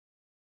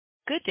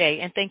Good day,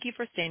 and thank you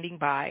for standing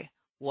by.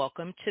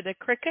 Welcome to the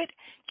Cricut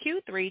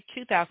Q3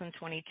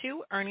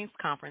 2022 earnings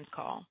conference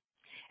call.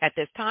 At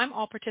this time,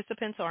 all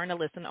participants are in a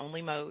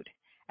listen-only mode.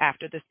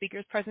 After the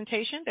speaker's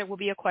presentation, there will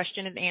be a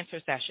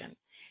question-and-answer session.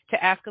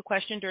 To ask a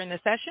question during the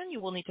session, you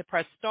will need to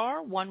press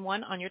star one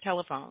one on your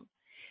telephone.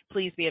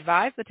 Please be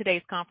advised that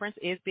today's conference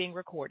is being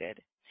recorded.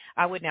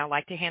 I would now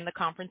like to hand the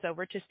conference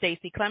over to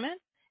Stacie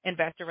Clements,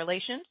 Investor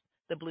Relations,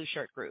 The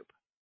Blueshirt Group.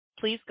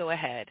 Please go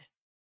ahead.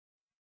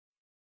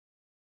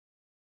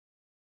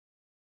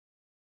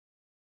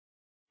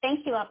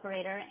 Thank you,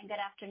 operator, and good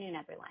afternoon,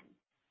 everyone.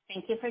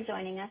 Thank you for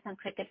joining us on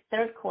Cricut's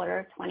third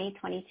quarter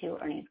 2022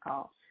 earnings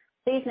call.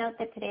 Please note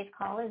that today's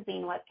call is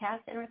being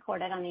webcast and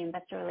recorded on the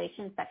investor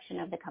relations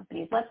section of the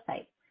company's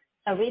website.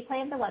 A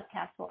replay of the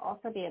webcast will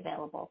also be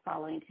available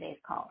following today's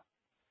call.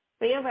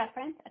 For your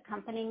reference,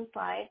 accompanying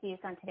slides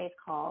used on today's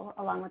call,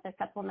 along with a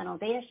supplemental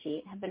data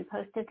sheet, have been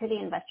posted to the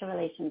investor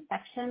relations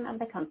section of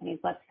the company's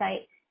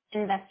website,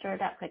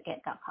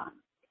 investor.cricut.com.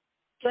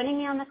 Joining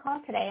me on the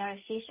call today are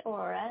Ashish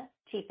Arora,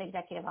 Chief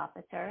Executive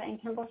Officer, and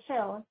Kimball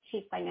Shill,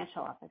 Chief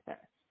Financial Officer.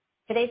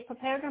 Today's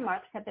prepared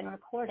remarks have been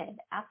recorded,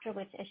 after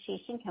which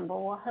Ashish and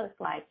Kimball will host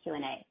live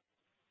Q&A.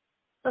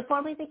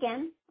 Before we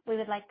begin, we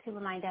would like to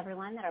remind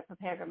everyone that our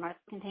prepared remarks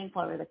contain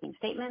forward-looking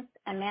statements,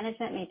 and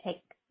management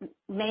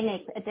may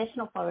make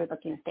additional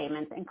forward-looking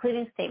statements,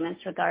 including statements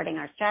regarding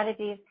our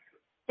strategies,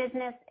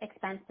 business,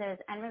 expenses,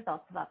 and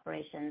results of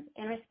operations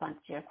in response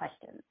to your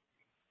questions.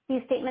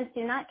 These statements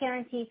do not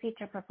guarantee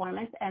future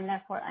performance, and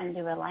therefore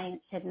undue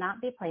reliance should not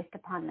be placed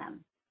upon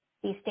them.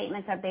 These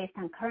statements are based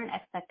on current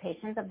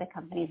expectations of the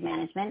company's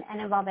management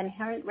and involve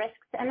inherent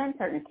risks and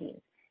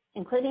uncertainties,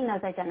 including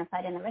those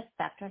identified in the Risk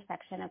Factors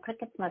section of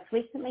Cricut's most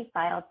recently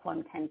filed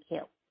Form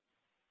 10-Q.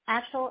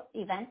 Actual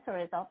events or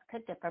results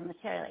could differ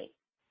materially.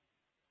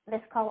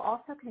 This call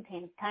also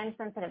contains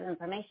time-sensitive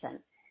information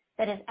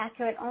that is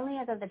accurate only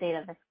as of the date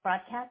of this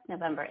broadcast,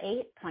 November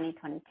 8,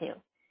 2022.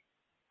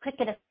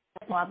 Cricut has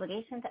no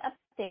obligation to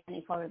update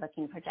any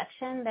forward-looking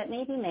projection that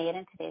may be made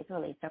in today's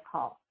release or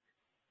call.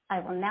 I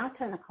will now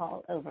turn the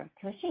call over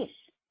to Ashish.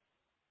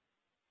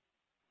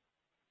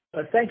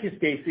 Thank you,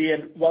 Stacie,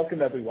 and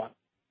welcome everyone.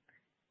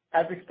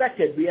 As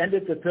expected, we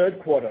ended the third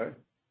quarter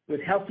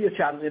with healthier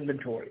channel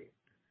inventory.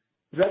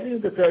 Revenue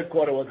in the third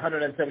quarter was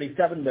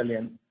 $177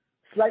 million,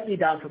 slightly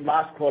down from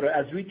last quarter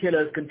as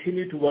retailers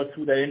continue to work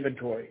through their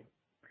inventory.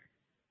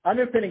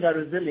 Underpinning our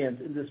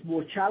resilience in this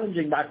more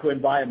challenging macro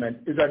environment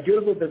is our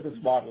durable business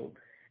model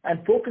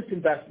and focused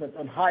investments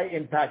on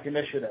high-impact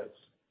initiatives.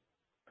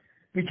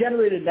 We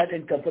generated net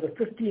income for the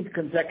 15th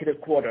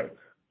consecutive quarter,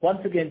 once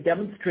again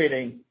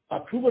demonstrating our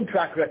proven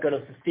track record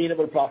of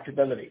sustainable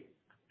profitability.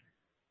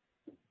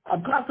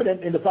 I'm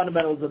confident in the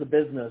fundamentals of the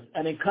business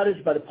and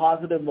encouraged by the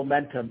positive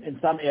momentum in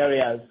some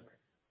areas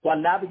while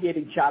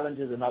navigating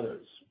challenges in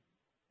others.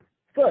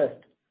 First,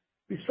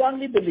 we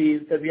strongly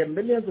believe that we have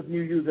millions of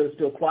new users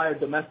to acquire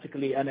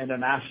domestically and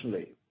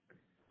internationally.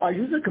 Our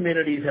user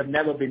communities have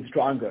never been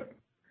stronger.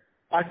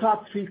 Our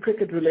top 3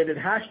 Cricut-related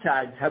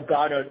hashtags have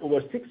garnered over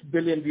 6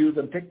 billion views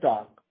on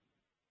TikTok.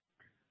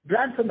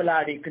 Brand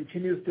familiarity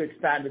continues to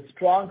expand with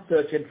strong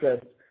search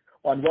interest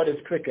on what is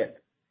Cricut,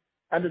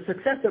 and the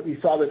success that we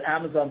saw with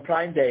Amazon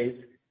Prime Days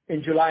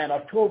in July and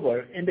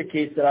October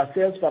indicates that our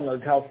sales funnel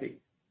is healthy.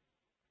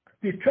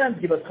 These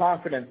trends give us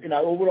confidence in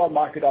our overall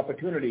market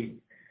opportunity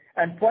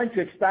and point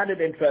to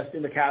expanded interest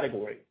in the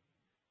category.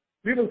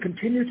 We will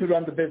continue to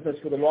run the business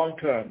for the long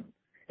term,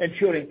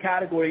 ensuring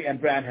category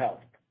and brand health.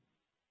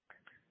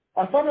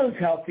 Our funnel is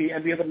healthy,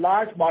 and we have a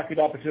large market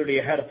opportunity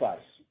ahead of us.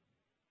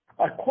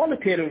 Our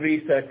qualitative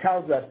research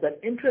tells us that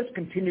interest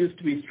continues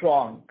to be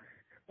strong,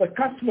 but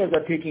customers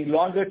are taking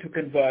longer to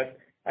convert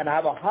and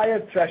have a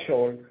higher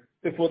threshold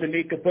before they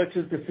make a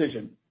purchase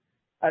decision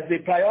as they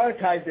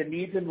prioritize their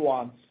needs and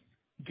wants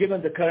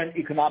given the current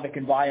economic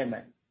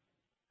environment.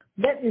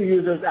 Net new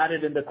users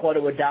added in the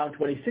quarter were down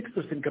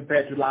 26%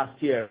 compared to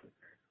last year,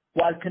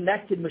 while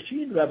connected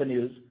machine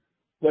revenues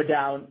were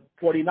down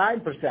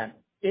 49%,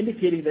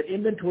 indicating that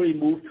inventory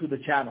moved through the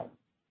channel.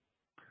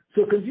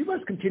 So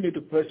consumers continue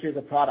to purchase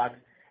the product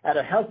at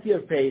a healthier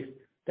pace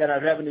than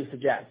our revenue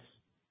suggests.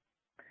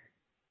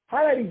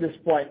 Highlighting this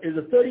point is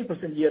a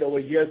 30%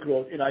 year-over-year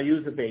growth in our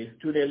user base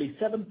to nearly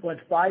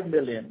 7.5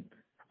 million,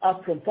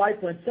 up from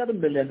 5.7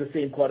 million the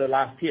same quarter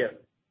last year.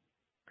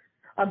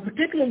 I'm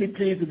particularly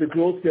pleased with the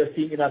growth we are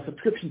seeing in our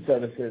subscription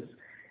services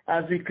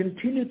as we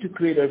continue to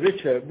create a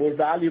richer, more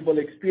valuable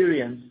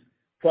experience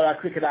for our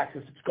Cricut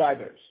Access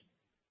subscribers.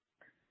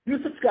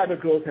 New subscriber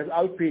growth has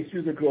outpaced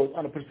user growth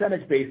on a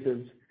percentage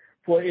basis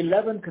for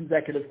 11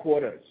 consecutive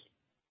quarters.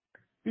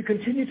 We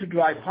continue to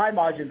drive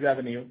high-margin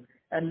revenue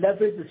and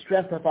leverage the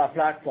strength of our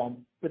platform,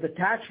 with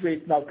attach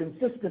rates now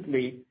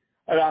consistently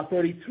around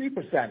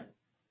 33%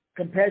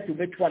 compared to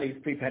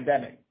mid-20s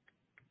pre-pandemic.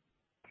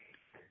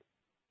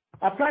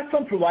 Our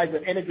platform provides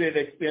an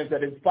integrated experience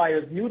that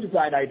inspires new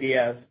design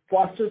ideas,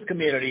 fosters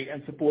community,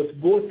 and supports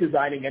both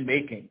designing and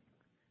making.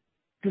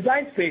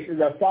 Design Space is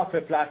our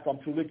software platform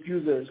through which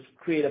users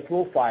create a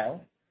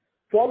profile,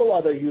 follow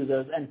other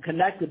users, and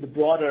connect with the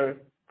broader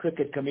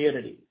Cricut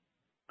community.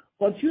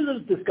 Once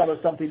users discover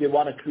something they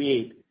want to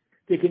create,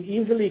 they can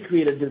easily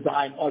create a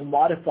design or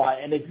modify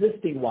an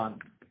existing one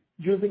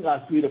using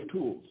our suite of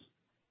tools.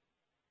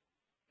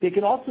 They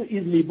can also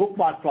easily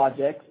bookmark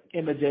projects,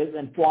 images,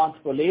 and fonts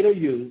for later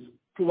use,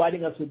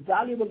 providing us with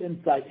valuable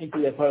insight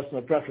into their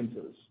personal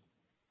preferences.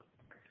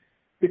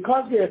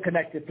 Because we are a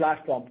connected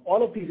platform,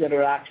 all of these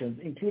interactions,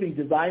 including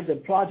designs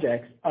and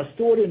projects, are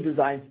stored in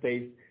Design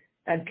Space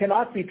and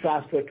cannot be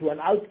transferred to an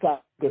outside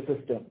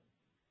ecosystem,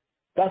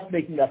 thus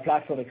making our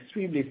platform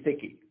extremely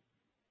sticky.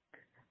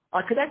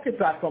 Our connected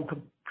platform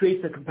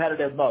creates a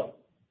competitive moat.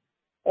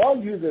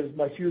 All users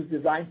must use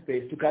Design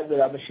Space to connect with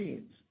our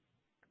machines.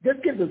 This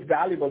gives us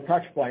valuable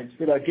touch points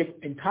with our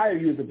entire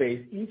user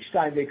base each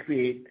time they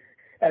create,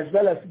 as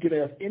well as giving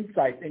us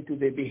insights into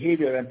their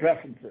behavior and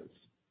preferences.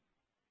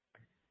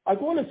 Our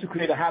goal is to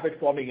create a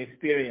habit-forming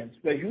experience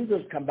where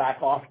users come back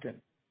often.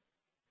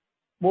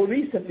 More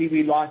recently,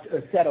 we launched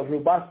a set of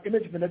robust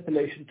image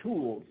manipulation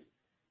tools,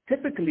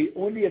 typically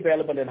only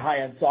available in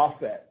high-end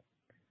software.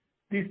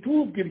 These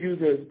tools give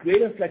users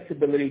greater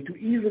flexibility to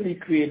easily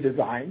create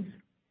designs,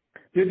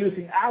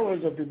 reducing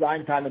hours of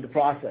design time in the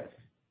process.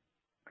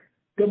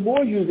 The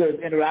more users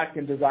interact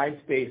in Design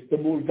Space, the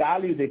more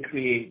value they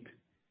create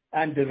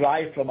and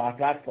derive from our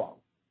platform.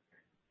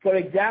 For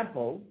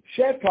example,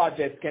 shared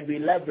projects can be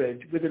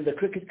leveraged within the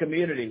Cricut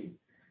community,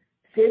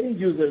 saving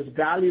users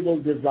valuable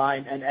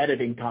design and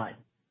editing time.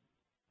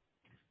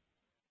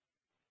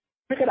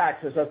 Cricut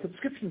Access, our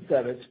subscription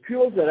service,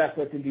 fuels their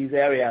efforts in these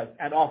areas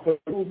and offers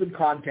tools and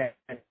content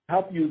to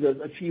help users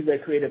achieve their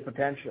creative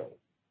potential.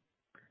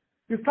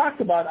 We've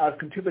talked about our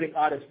Contributing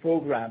Artists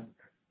program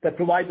that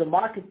provides a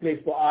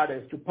marketplace for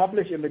artists to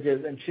publish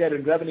images and share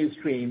in revenue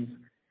streams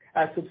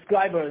as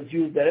subscribers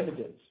use their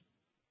images.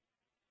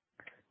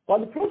 While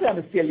the program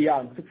is still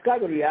young,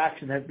 subscriber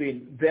reaction has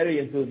been very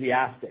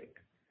enthusiastic.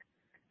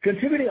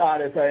 Contributing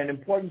artists are an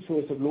important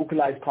source of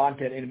localized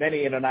content in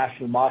many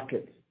international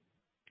markets.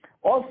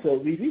 Also,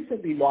 we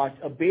recently launched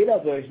a beta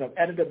version of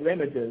editable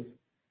images,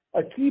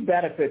 a key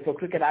benefit for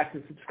Cricut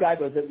Access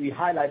subscribers that we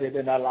highlighted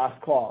in our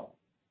last call.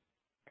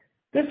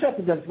 This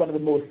represents one of the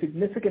most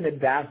significant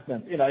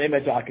advancements in our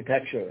image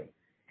architecture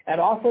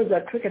and offers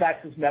our Cricut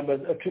Access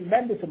members a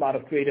tremendous amount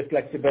of creative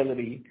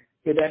flexibility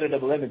with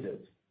editable images.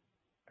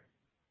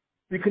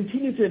 We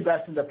continue to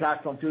invest in the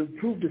platform to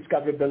improve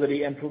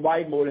discoverability and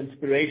provide more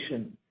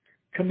inspiration,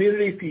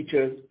 community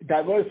features,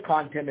 diverse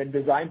content, and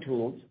design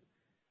tools,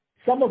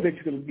 some of which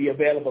will be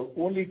available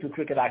only to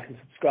Cricut Access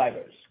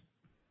subscribers.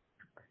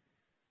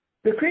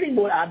 We're creating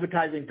more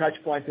advertising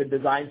touchpoints in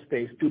Design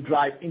Space to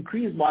drive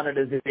increased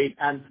monetization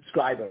and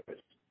subscribers.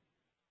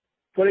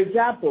 For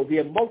example, we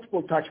have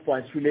multiple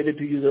touchpoints related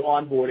to user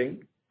onboarding,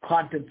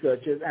 content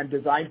searches, and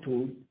design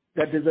tools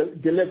that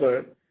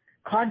deliver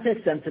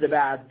context-sensitive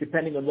ads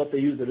depending on what the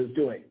user is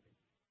doing.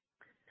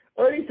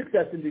 Early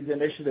success in these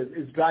initiatives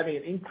is driving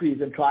an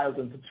increase in trials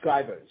and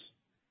subscribers.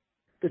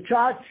 The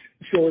chart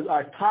shows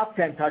our top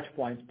 10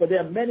 touchpoints, but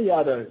there are many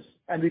others,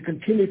 and we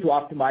continue to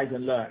optimize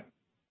and learn.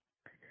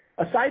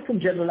 Aside from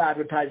general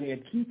advertising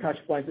and key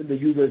touchpoints in the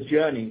user's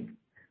journey,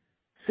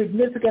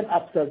 significant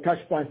upsell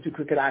touchpoints to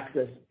Cricut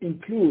Access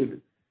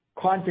include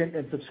content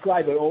and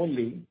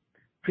subscriber-only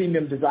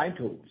premium design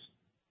tools.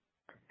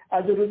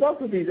 As a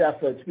result of these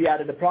efforts, we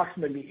added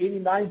approximately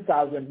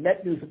 89,000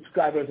 net new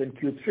subscribers in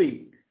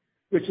Q3,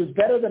 which is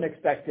better than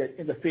expected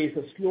in the face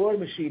of slower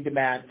machine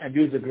demand and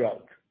user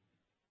growth.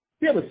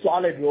 We have a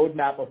solid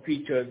roadmap of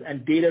features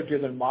and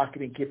data-driven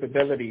marketing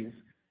capabilities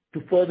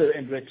to further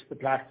enrich the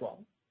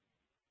platform.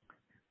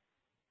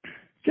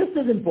 Just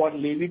as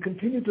importantly, we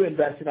continue to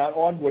invest in our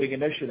onboarding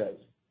initiatives.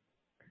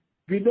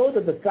 We know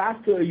that the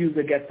faster a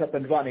user gets up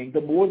and running,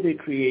 the more they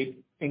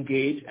create,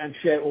 engage, and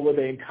share over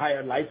the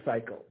entire life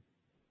cycle.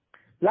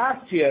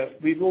 Last year,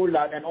 we rolled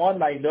out an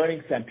online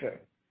learning center,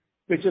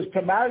 which is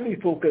primarily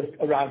focused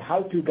around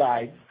how-to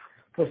guides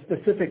for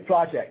specific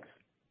projects.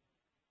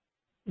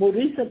 More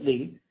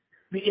recently,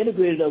 we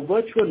integrated a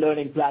virtual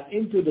learning plan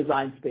into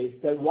Design Space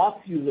that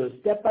walks users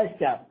step by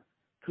step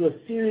through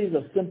a series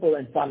of simple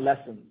and fun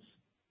lessons.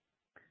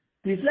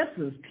 These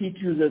lessons teach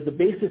users the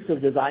basics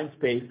of Design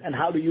Space and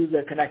how to use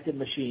their connected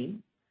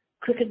machine,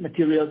 Cricut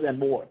materials, and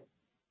more.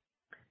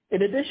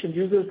 In addition,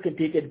 users can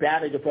take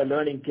advantage of our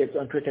learning kits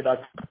on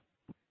Cricut.com,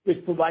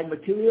 which provide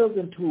materials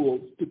and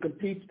tools to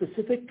complete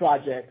specific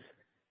projects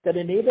that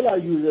enable our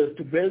users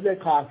to build their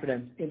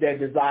confidence in their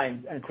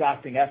designs and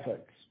crafting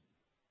efforts.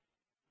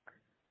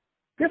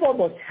 We have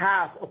almost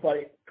half of our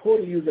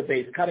total user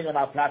base coming on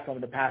our platform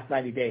in the past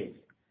 90 days,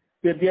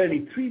 with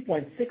nearly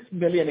 3.6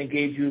 million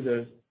engaged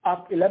users,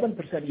 up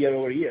 11% year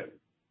over year.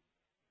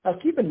 Now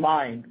keep in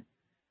mind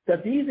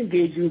that these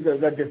engaged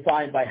users are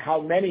defined by how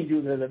many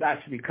users have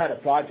actually cut a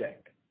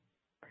project.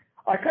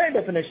 Our current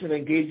definition of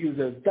engaged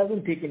users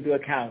doesn't take into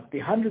account the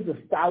hundreds of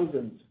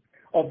thousands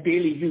of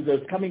daily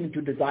users coming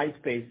into Design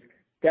Space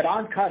that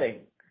aren't cutting,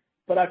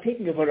 but are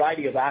taking a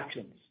variety of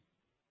actions.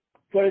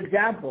 For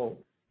example,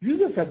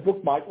 users have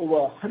bookmarked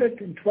over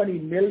 120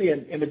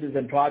 million images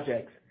and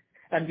projects,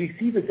 and we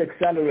see this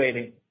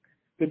accelerating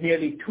with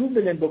nearly 2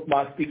 million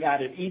bookmarks being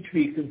added each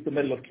week since the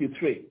middle of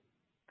Q3.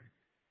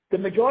 The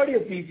majority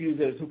of these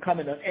users who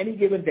come in on any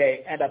given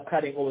day end up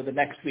cutting over the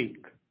next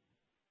week.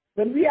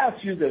 When we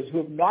ask users who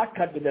have not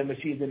cut with their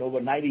machines in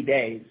over 90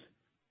 days,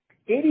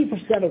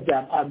 80% of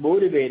them are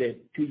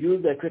motivated to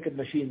use their Cricut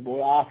machine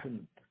more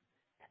often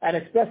and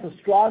express a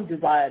strong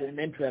desire and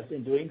interest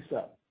in doing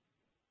so.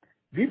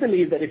 We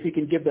believe that if we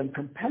can give them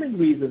compelling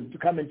reasons to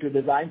come into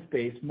Design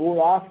Space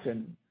more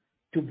often,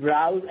 to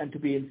browse and to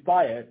be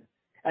inspired,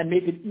 and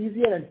make it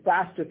easier and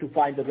faster to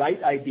find the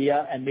right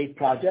idea and make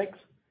projects,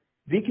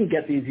 we can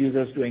get these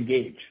users to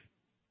engage.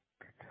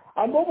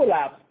 Our mobile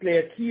apps play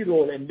a key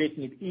role in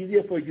making it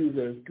easier for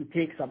users to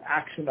take some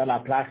action on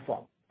our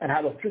platform and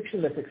have a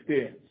frictionless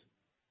experience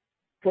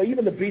for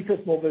even the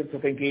briefest moments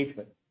of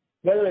engagement,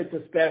 whether it's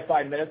a spare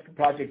 5 minutes for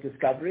project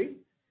discovery,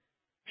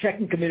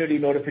 checking community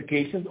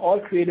notifications,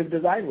 or creative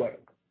design work.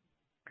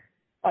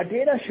 Our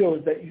data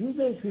shows that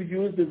users who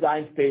use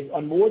Design Space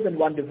on more than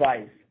one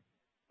device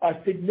are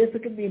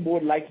significantly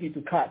more likely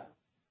to cut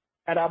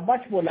and are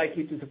much more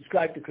likely to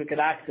subscribe to Cricut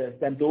Access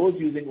than those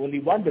using only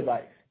one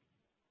device.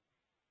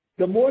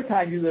 The more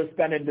time users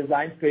spend in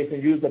Design Space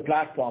and use the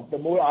platform, the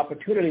more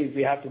opportunities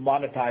we have to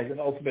monetize and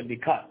ultimately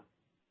cut.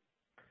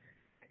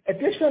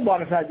 Additional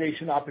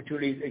monetization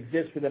opportunities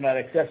exist within our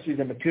accessories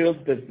and materials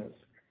business,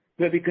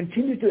 where we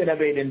continue to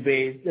innovate in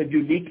ways that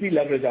uniquely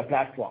leverage our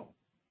platform.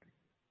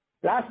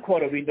 Last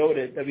quarter, we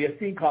noted that we are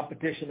seeing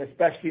competition,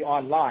 especially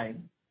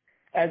online,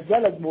 as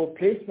well as more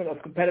placement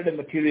of competitive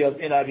materials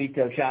in our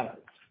retail channels.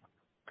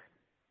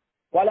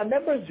 While our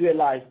members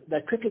realize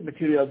that Cricut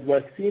materials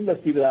work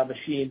seamlessly with our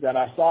machines and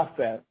our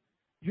software,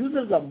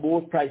 users are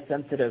more price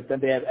sensitive than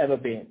they have ever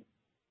been.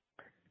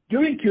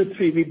 During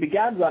Q3, we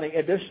began running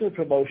additional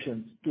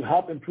promotions to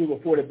help improve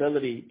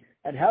affordability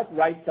and help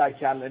right-size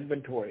channel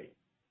inventory.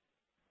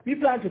 We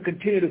plan to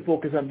continue to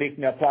focus on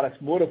making our products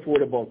more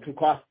affordable through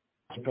cost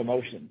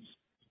promotions.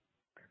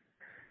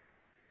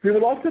 We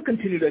will also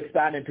continue to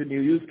expand into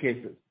new use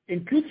cases.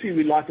 In Q3,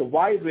 we launched a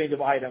wide range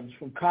of items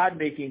from card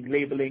making,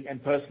 labeling,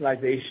 and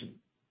personalization.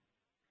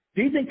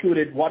 These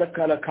included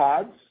watercolor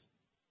cards,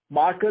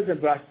 markers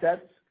and brush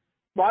sets,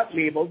 smart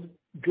labels,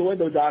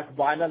 glow-in-the-dark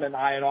vinyl and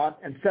iron-on,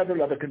 and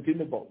several other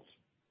consumables.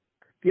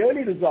 The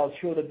early results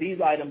show that these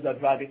items are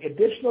driving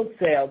additional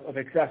sales of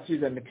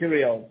accessories and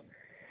materials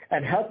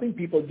and helping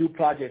people do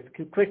projects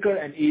quicker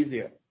and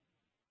easier.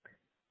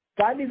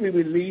 Finally, we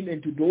will lean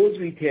into those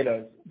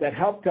retailers that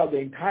help tell the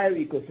entire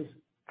Cricut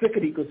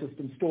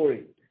ecosystem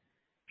story,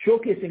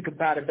 showcasing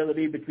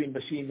compatibility between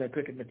machines and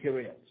Cricut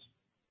materials.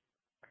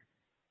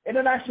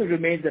 International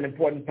remains an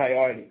important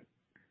priority.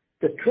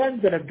 The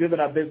trends that have driven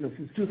our business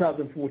since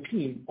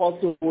 2014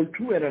 also hold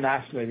true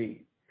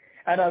internationally,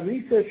 and our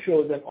research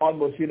shows an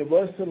almost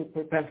universal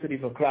propensity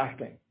for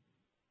crafting.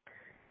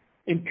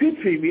 In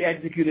Q3, we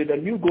executed a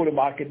new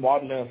go-to-market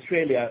model in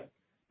Australia,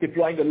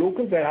 deploying a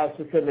local warehouse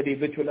facility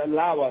which will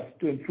allow us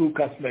to improve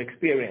customer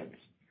experience.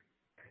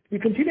 We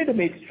continue to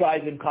make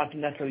strides in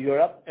continental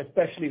Europe,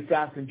 especially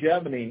France and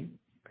Germany,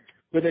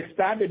 with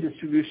expanded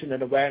distribution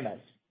and awareness.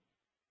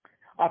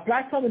 Our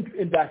platform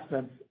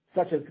investments,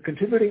 such as the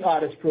Contributing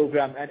Artist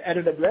Program and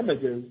editable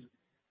images,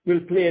 will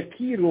play a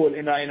key role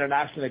in our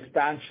international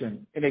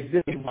expansion in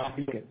existing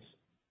markets.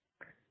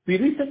 We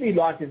recently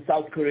launched in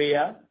South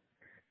Korea,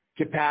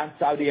 Japan,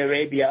 Saudi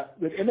Arabia,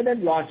 with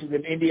imminent launches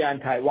in India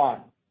and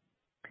Taiwan.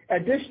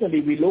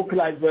 Additionally, we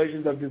localized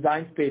versions of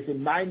Design Space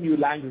in 9 new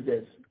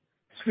languages: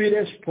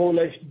 Swedish,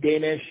 Polish,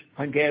 Danish,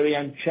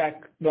 Hungarian,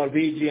 Czech,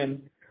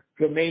 Norwegian,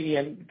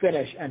 Romanian,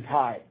 Finnish, and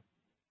Thai.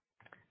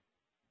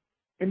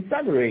 In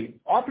summary,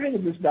 operating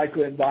in this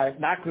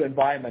macro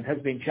environment has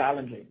been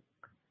challenging,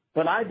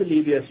 but I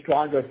believe we are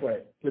stronger for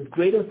it, with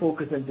greater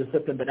focus and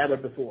discipline than ever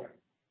before.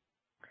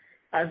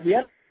 As we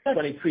enter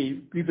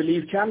 2023, we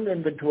believe channel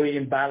inventory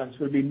imbalance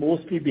will be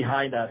mostly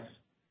behind us,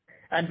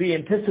 and we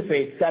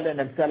anticipate sell-in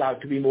and sell-out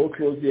to be more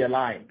closely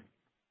aligned.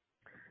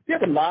 We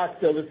have a large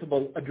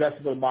serviceable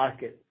addressable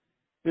market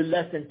with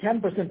less than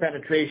 10%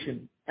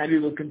 penetration, and we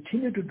will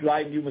continue to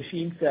drive new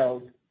machine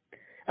sales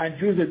and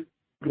use it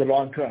for the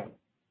long term.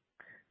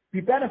 We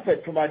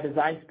benefit from our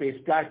Design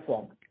Space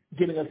platform,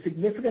 giving us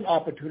significant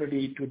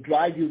opportunity to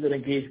drive user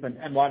engagement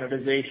and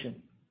monetization.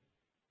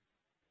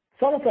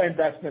 Some of our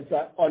investments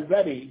are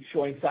already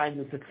showing signs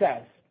of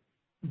success,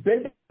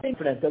 building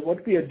confidence that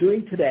what we are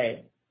doing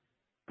today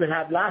will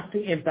have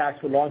lasting impacts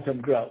for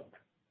long-term growth.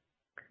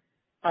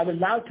 I will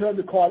now turn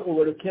the call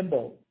over to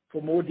Kimball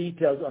for more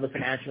details on the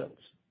financials.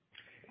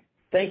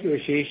 Thank you,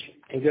 Ashish,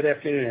 and good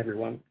afternoon,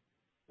 everyone.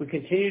 We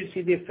continue to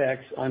see the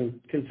effects on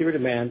consumer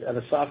demand of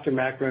a softer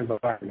macro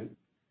environment.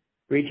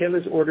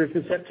 Retailers' orders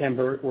in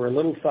September were a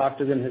little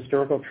softer than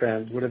historical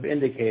trends would have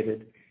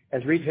indicated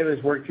as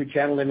retailers worked through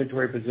channel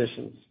inventory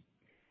positions.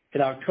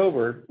 In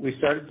October, we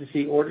started to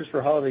see orders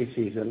for holiday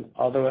season,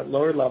 although at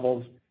lower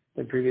levels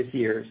than previous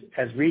years,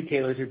 as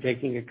retailers are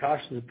taking a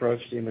cautious approach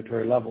to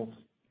inventory levels.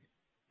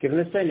 Given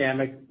this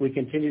dynamic, we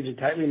continue to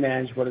tightly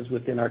manage what is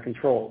within our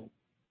control.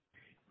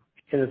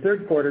 In the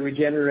third quarter, we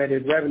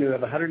generated revenue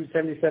of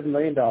 $177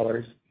 million,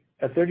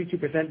 a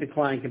 32%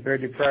 decline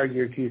compared to prior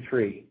year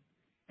Q3,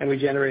 and we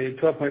generated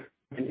 $12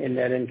 million in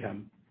net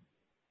income.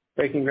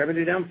 Breaking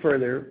revenue down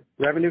further,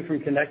 revenue from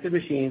connected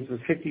machines was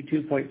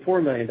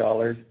 $52.4 million,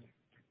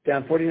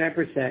 down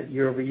 49%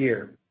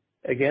 year-over-year,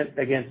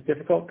 against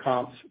difficult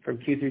comps from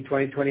Q3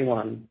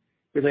 2021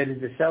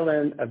 related to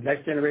sell-in of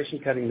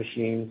next-generation cutting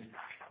machines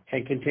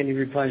and continued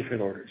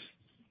replenishment orders.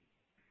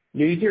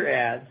 New user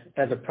adds,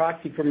 as a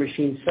proxy for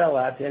machine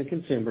sell-out to end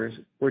consumers,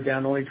 were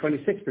down only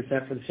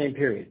 26% for the same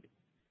period,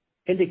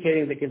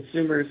 indicating that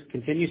consumers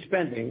continue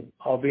spending,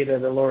 albeit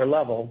at a lower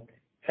level,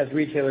 as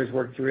retailers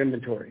work through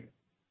inventory.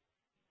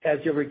 As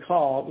you'll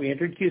recall, we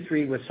entered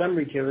Q3 with some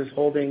retailers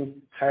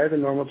holding higher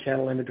than normal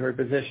channel inventory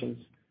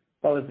positions,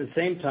 while at the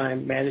same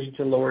time managing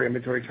to lower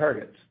inventory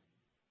targets.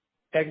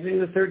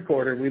 Exiting the third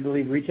quarter, we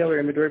believe retailer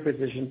inventory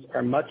positions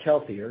are much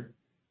healthier,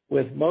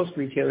 with most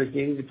retailers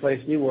needing to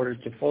place new orders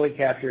to fully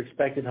capture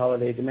expected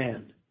holiday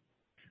demand.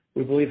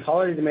 We believe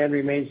holiday demand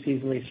remains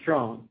seasonally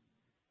strong.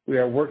 We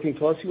are working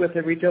closely with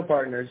our retail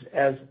partners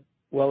as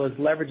well as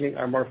leveraging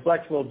our more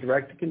flexible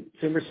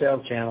direct-to-consumer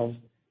sales channels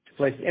to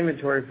place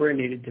inventory where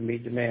needed to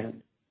meet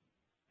demand.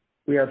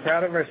 We are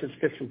proud of our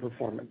subscription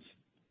performance.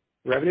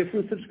 Revenue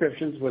from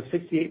subscriptions was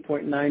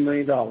 $68.9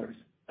 million,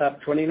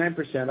 up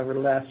 29% over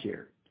last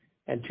year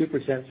and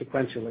 2%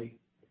 sequentially.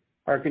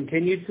 Our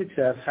continued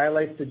success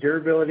highlights the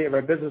durability of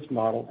our business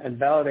model and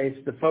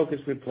validates the focus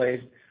we've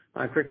placed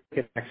on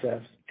Cricut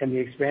Access and the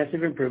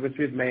expansive improvements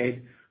we've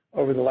made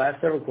over the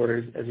last several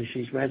quarters, as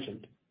Ashish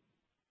mentioned.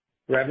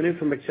 Revenue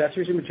from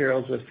accessories and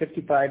materials was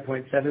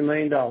 $55.7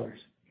 million,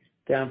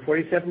 down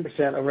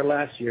 47% over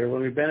last year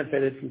when we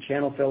benefited from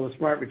channel fill with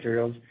smart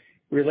materials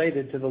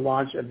related to the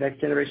launch of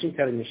next-generation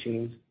cutting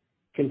machines,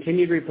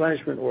 continued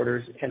replenishment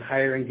orders, and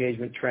higher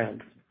engagement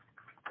trends.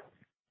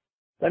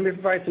 Let me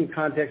provide some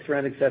context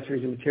around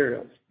accessories and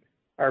materials.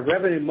 Our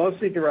revenue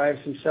mostly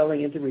derives from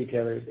selling into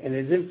retailers and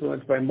is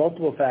influenced by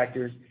multiple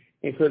factors,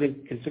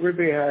 including consumer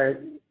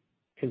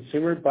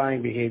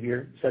buying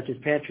behavior, such as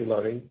pantry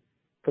loading,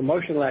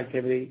 promotional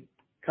activity,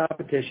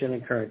 competition,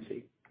 and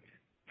currency.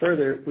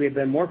 Further, we have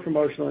been more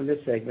promotional in this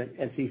segment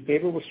and see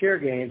favorable share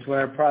gains when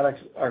our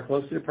products are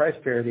closer to price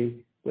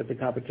parity with the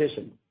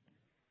competition.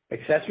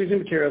 Accessories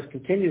and materials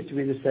continues to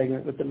be the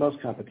segment with the most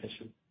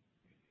competition.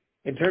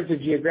 In terms of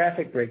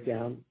geographic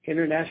breakdown,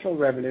 international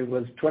revenue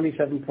was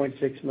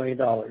 $27.6 million,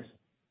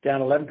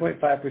 down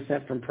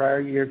 11.5% from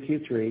prior year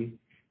Q3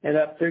 and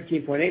up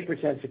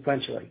 13.8%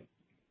 sequentially.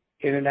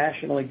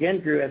 International again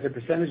grew as a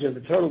percentage of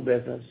the total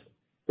business,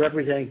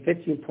 representing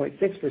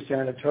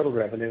 15.6% of total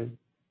revenue,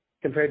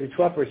 compared to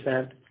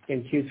 12%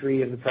 in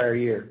Q3 of the prior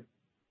year.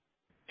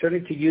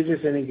 Turning to users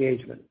and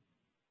engagement.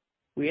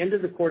 We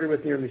ended the quarter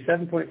with nearly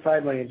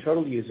 7.5 million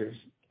total users,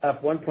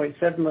 up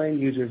 1.7 million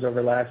users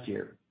over last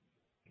year.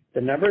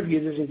 The number of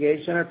users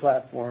engaged on our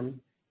platform,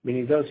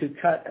 meaning those who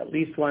cut at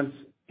least once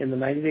in the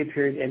 90-day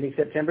period ending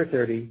September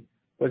 30,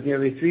 was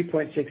nearly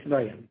 3.6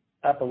 million,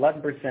 up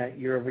 11%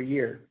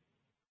 year-over-year.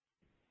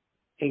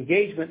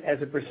 Engagement as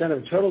a percent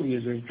of total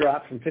users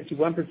dropped from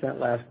 51%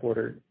 last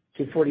quarter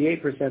to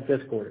 48%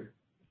 this quarter.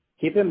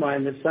 Keep in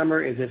mind that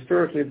summer is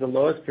historically the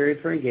lowest period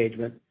for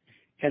engagement,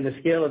 and the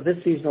scale of this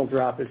seasonal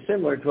drop is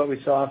similar to what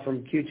we saw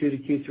from Q2 to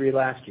Q3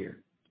 last year.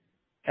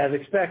 As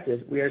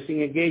expected, we are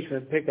seeing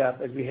engagement pick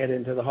up as we head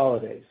into the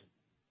holidays.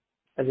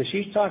 As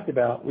Ashish talked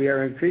about, we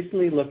are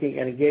increasingly looking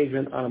at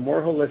engagement on a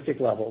more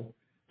holistic level,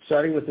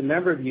 starting with the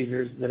number of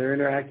users that are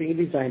interacting in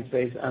Design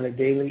Space on a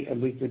daily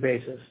and weekly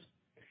basis.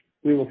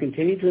 We will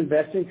continue to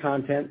invest in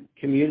content,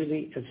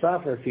 community, and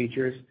software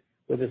features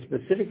with a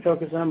specific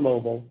focus on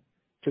mobile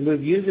to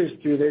move users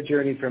through their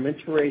journey from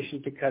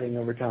inspiration to cutting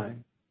over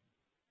time.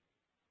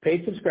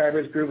 Paid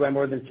subscribers grew by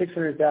more than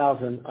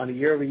 600,000 on a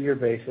year-over-year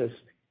basis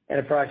and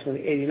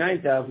approximately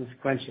 89,000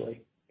 sequentially,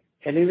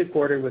 ending the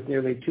quarter with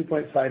nearly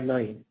 2.5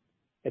 million.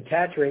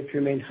 Attach rates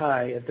remained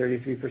high at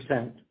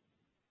 33%.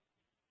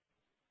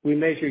 We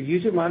measure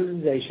user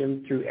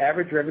monetization through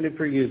average revenue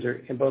per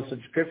user in both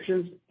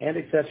subscriptions and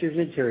accessories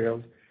and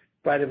materials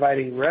by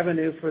dividing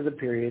revenue for the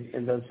period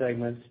in those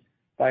segments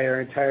by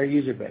our entire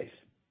user base.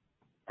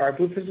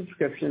 ARPU for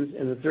subscriptions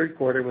in the third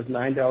quarter was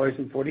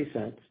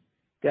 $9.40,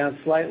 down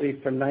slightly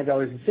from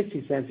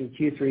 $9.60 in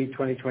Q3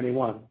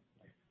 2021.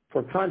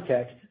 For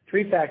context,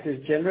 three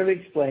factors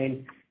generally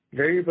explain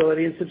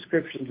variability in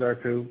subscriptions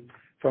ARPU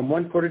from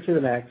one quarter to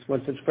the next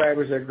when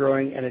subscribers are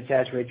growing and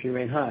attach rates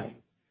remain high.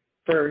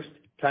 First,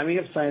 timing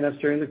of signups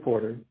during the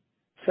quarter.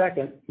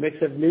 Second, mix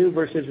of new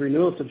versus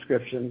renewal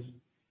subscriptions.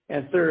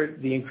 And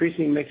third, the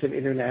increasing mix of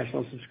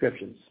international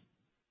subscriptions.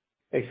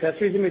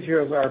 Accessories and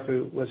materials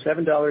ARPU was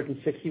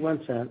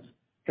 $7.61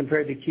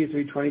 compared to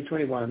Q3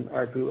 2021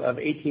 ARPU of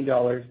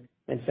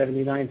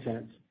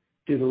 $18.79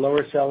 due to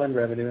lower sell-in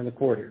revenue in the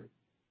quarter.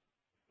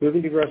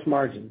 Moving to gross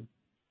margin.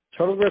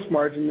 Total gross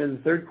margin in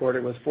the third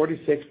quarter was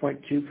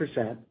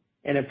 46.2%,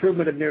 an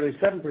improvement of nearly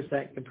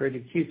 7% compared to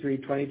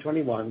Q3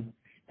 2021,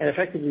 and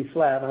effectively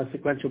flat on a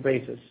sequential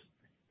basis,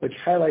 which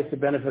highlights the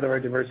benefit of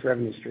our diverse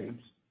revenue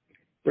streams.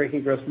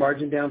 Breaking gross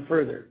margin down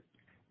further.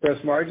 Gross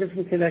margin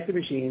from connected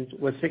machines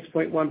was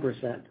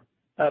 6.1%,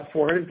 up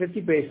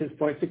 450 basis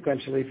points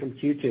sequentially from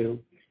Q2,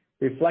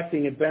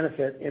 reflecting a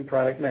benefit in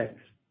product mix.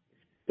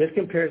 This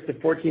compares to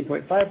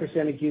 14.5%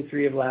 in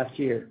Q3 of last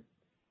year.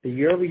 The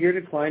year-over-year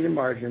decline in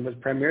margin was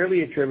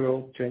primarily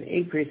attributable to an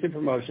increase in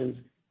promotions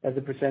as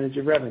a percentage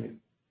of revenue,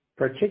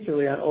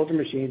 particularly on older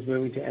machines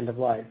moving to end of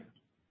life.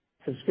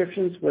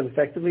 Subscriptions was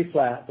effectively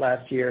flat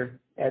last year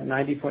at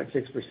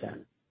 90.6%.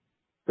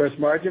 Gross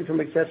margin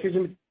from accessories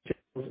and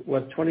materials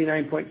was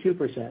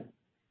 29.2%,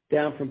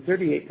 down from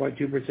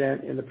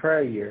 38.2% in the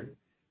prior year,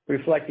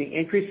 reflecting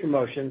increased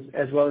promotions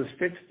as well as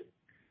fixed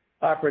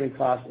operating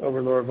costs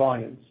over lower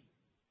volumes.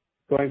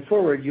 Going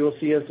forward, you will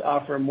see us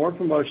offer more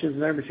promotions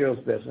in our materials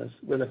business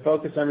with a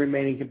focus on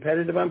remaining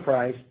competitive on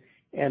price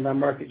and on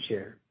market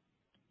share.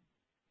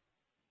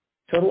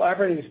 Total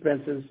operating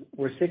expenses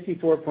were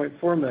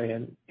 $64.4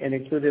 million and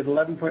included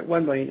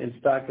 $11.1 million in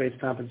stock-based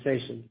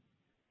compensation.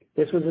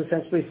 This was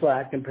essentially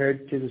flat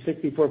compared to the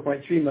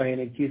 $64.3 million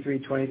in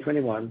Q3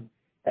 2021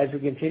 as we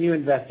continue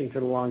investing for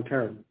the long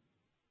term.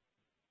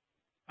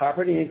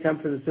 Operating income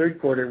for the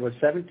third quarter was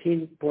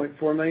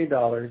 $17.4 million,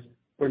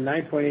 or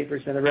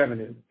 9.8% of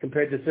revenue,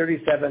 compared to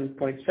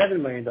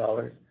 $37.7 million,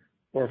 or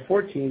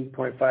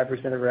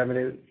 14.5% of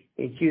revenue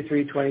in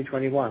Q3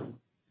 2021.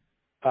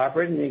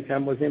 Operating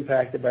income was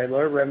impacted by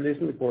lower revenues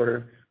in the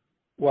quarter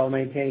while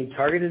maintaining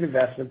targeted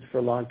investments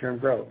for long-term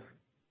growth.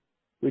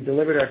 We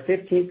delivered our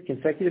 15th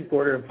consecutive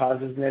quarter of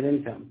positive net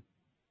income.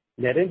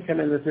 Net income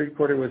in the third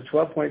quarter was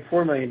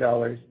 $12.4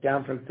 million,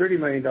 down from $30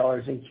 million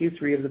in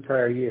Q3 of the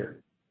prior year.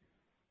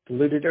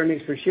 Diluted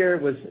earnings per share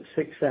was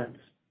 $0.06,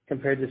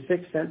 compared to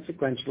 $0.06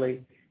 sequentially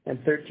and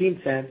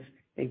 $0.13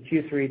 in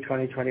Q3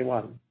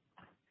 2021.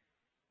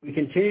 We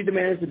continue to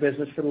manage the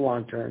business for the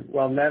long term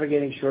while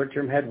navigating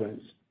short-term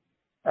headwinds.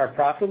 Our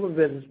profitable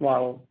business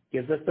model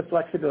gives us the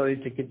flexibility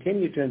to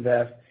continue to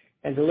invest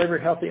and deliver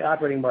healthy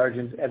operating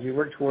margins as we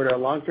work toward our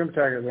long-term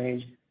target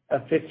range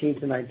of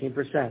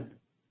 15%-19%.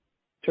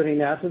 Turning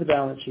now to the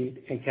balance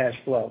sheet and cash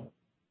flow.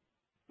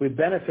 We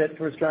benefit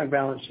from a strong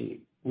balance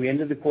sheet. We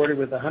ended the quarter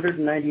with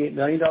 $198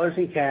 million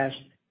in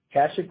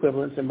cash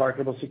equivalents, and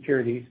marketable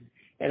securities,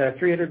 and our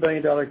 $300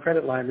 million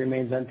credit line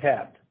remains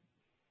untapped.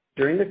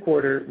 During the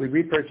quarter, we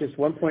repurchased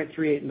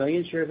 1.38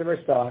 million shares of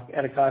our stock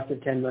at a cost of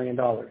 $10 million.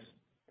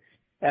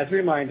 As a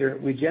reminder,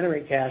 we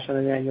generate cash on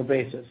an annual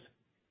basis.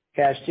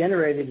 Cash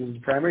generated is the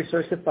primary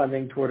source of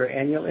funding toward our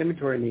annual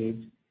inventory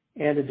needs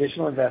and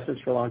additional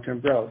investments for long-term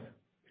growth.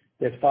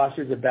 This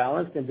fosters a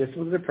balanced and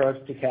disciplined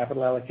approach to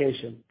capital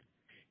allocation.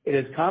 It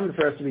is common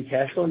for us to be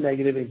cash flow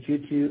negative in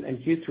Q2 and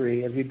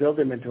Q3 as we build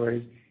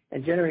inventories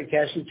and generate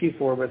cash in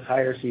Q4 with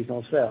higher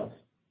seasonal sales.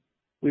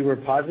 We were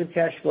positive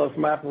cash flow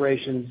from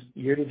operations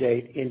year to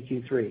date in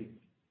Q3.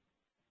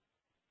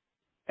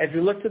 As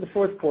we look to the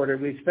fourth quarter,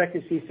 we expect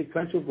to see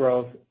sequential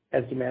growth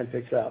as demand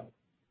picks up.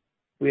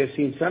 We have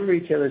seen some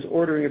retailers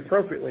ordering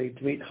appropriately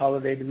to meet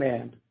holiday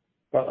demand,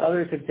 while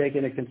others have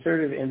taken a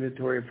conservative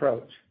inventory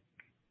approach.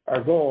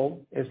 Our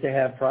goal is to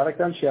have product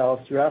on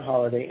shelves throughout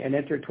holiday and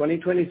enter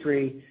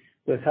 2023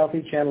 with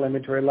healthy channel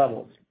inventory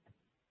levels.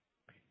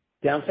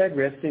 Downside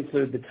risks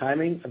include the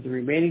timing of the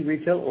remaining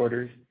retail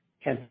orders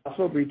and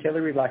possible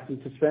retailer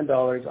reluctance to spend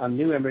dollars on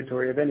new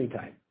inventory of any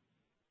type.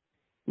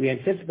 We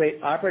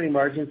anticipate operating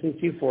margins in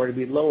Q4 to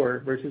be lower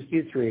versus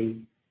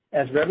Q3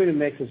 as revenue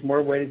mix is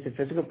more weighted to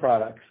physical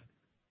products,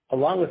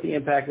 along with the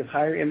impact of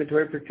higher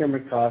inventory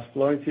procurement costs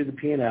flowing through the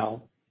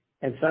P&L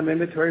and some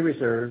inventory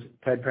reserves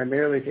tied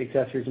primarily to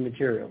accessories and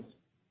materials.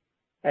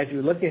 As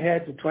we look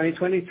ahead to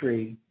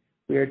 2023,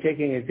 we are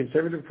taking a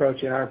conservative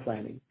approach in our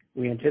planning.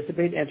 We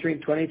anticipate entering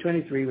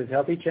 2023 with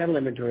healthy channel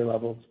inventory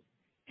levels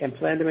and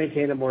plan to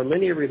maintain a more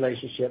linear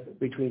relationship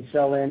between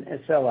sell-in and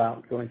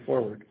sell-out going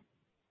forward.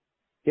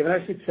 Given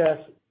our success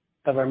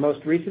of our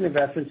most recent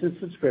investments in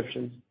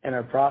subscriptions and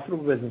our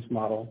profitable business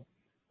model,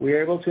 we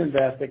are able to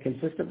invest at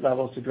consistent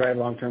levels to drive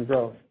long-term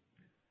growth.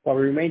 While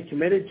we remain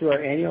committed to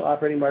our annual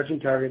operating margin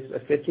targets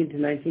of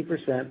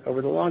 15%-19%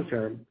 over the long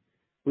term,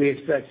 we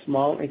expect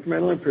small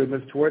incremental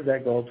improvements toward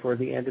that goal toward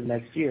the end of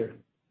next year.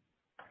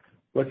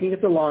 Looking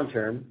at the long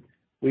term,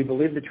 we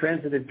believe the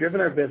trends that have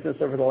driven our business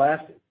over the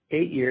last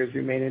 8 years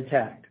remain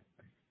intact.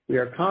 We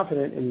are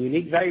confident in the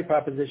unique value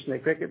proposition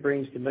that Cricut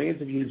brings to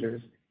millions of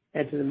users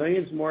and to the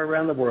millions more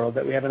around the world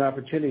that we have an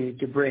opportunity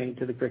to bring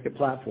to the Cricut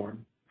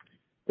platform.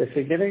 The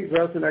significant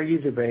growth in our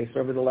user base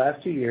over the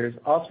last 2 years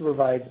also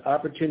provides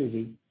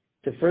opportunity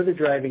to further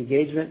drive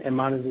engagement and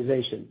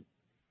monetization.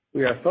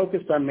 We are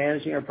focused on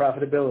managing our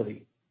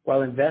profitability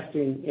while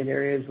investing in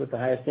areas with the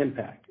highest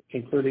impact,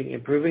 including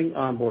improving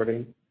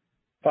onboarding,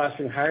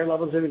 fostering higher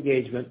levels of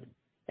engagement,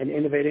 and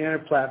innovating on our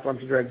platform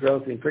to drive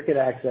growth in Cricut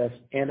Access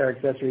and our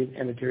accessories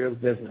and materials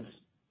business.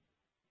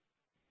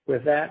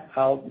 With that,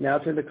 I'll now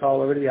turn the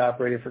call over to the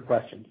operator for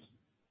questions.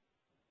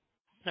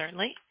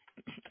 Certainly.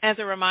 As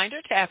a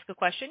reminder, to ask a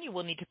question, you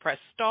will need to press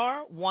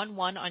star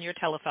 11 on your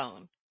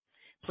telephone.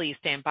 Please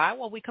stand by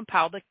while we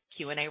compile the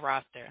Q&A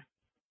roster.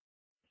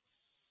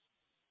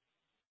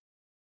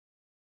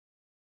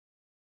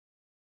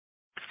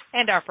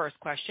 And our first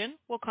question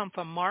will come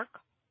from Mark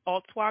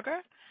Altschwager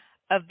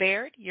of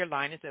Baird. Your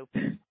line is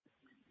open.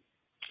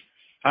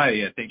 Hi.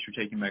 Yeah, thanks for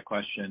taking my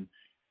question.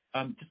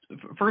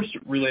 First,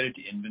 related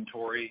to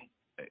inventory,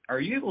 are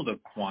you able to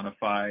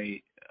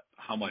quantify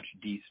how much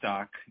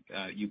destock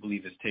you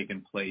believe has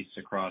taken place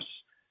across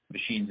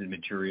machines and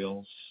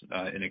materials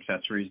and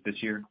accessories this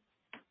year?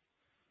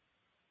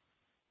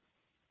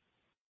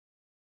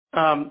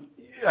 I'm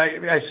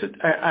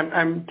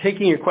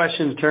taking your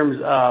question in terms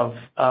of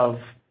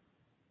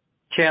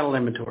channel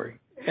inventory.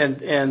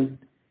 And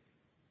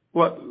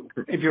what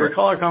if you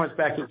recall our comments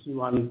back in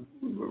Q1,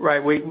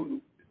 right?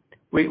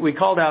 We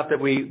called out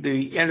that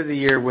the end of the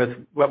year with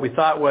what we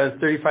thought was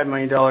 $35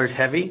 million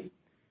heavy.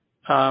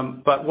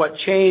 But what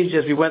changed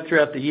as we went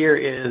throughout the year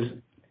is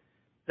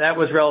that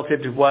was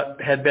relative to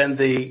what had been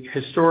the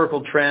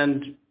historical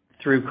trend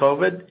through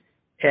COVID,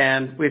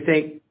 and we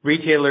think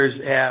retailers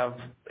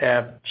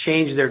have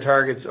changed their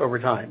targets over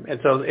time. And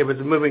so it was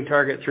a moving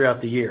target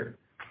throughout the year.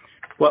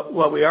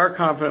 What we are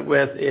confident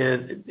with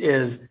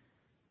is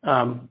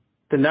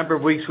the number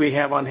of weeks we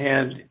have on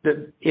hand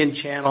in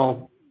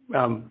channel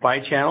by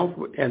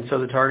channel, and so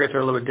the targets are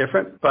a little bit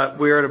different. But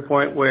we're at a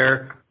point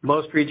where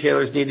most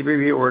retailers need to be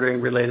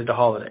reordering related to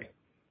holiday,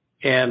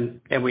 and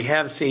we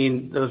have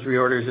seen those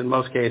reorders in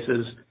most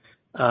cases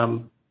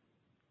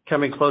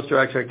coming close to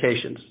our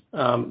expectations.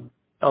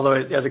 Although,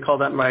 as I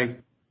called out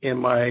in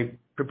my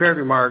prepared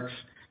remarks,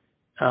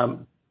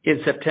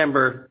 in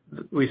September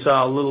we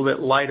saw a little bit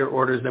lighter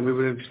orders than we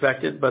would have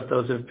expected, but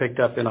those have picked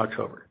up in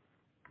October.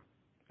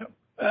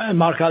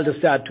 Mark, I'll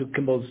just add to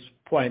Kimball's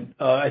point.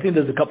 I think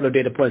there's a couple of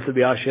data points that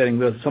we are sharing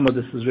where some of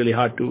this is really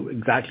hard to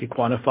exactly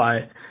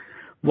quantify.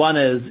 One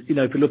is,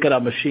 if you look at our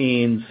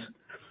machines,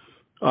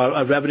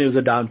 our revenues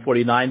are down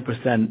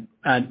 49%,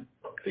 and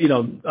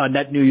our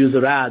net new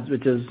user adds,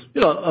 which is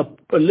a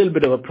little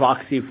bit of a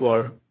proxy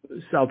for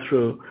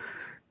sell-through,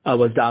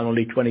 was down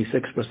only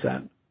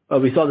 26%.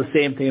 We saw the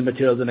same thing in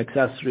materials and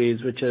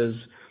accessories, which is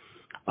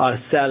our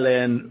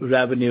sell-in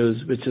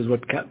revenues, which is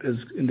what is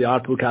in the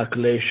ARPU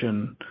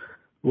calculation,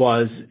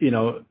 was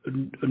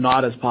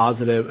not as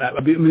positive.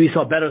 We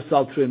saw better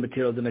sell-through in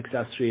materials and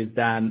accessories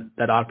than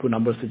that ARPU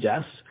number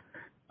suggests.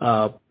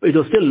 It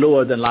was still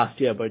lower than last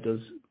year, but it was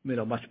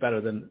much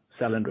better than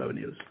sell-in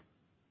revenues.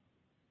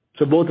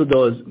 So both of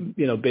those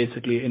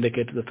basically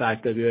indicate to the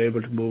fact that we were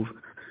able to move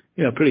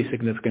pretty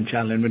significant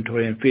channel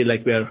inventory and feel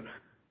like we're,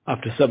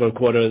 after several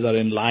quarters, are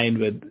in line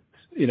with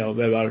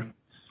where our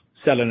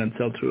sell-in and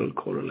sell-through will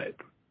correlate.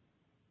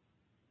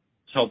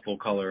 It's helpful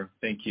color.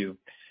 Thank you.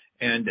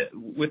 And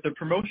with the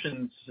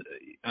promotions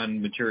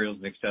on materials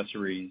and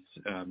accessories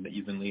that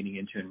you've been leaning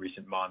into in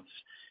recent months,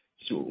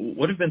 so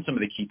what have been some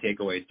of the key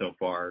takeaways so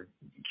far?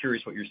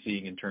 Curious what you're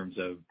seeing in terms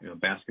of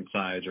basket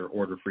size or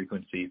order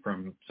frequency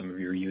from some of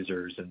your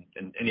users, and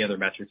any other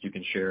metrics you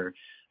can share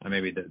on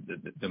maybe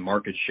the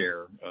market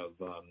share of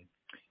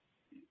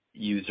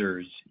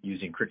users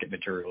using Cricut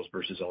materials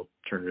versus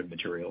alternative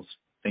materials.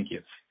 Thank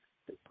you.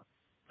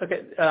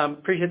 Okay,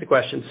 appreciate the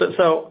question.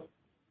 So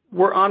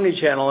we're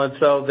omni-channel, and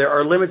so there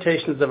are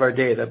limitations of our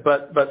data.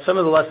 But some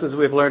of the lessons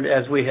we've learned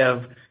as we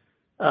have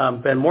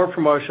been more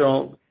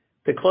promotional,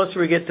 the closer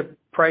we get to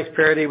price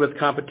parity with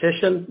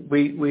competition,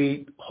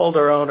 we hold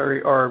our own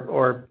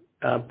or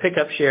pick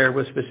up share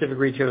with specific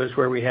retailers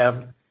where we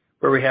have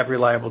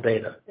reliable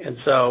data. And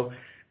so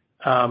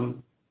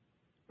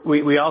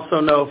we also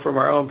know from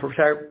our own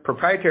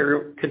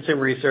proprietary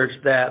consumer research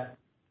that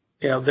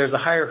there's a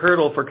higher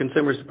hurdle for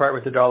consumers to part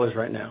with their dollars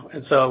right now.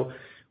 And so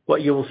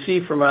what you will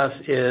see from us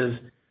is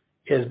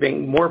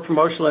being more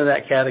promotional in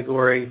that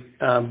category,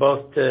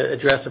 both to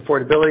address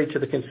affordability to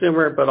the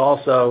consumer, but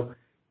also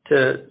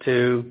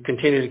to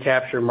continue to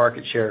capture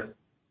market share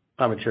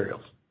on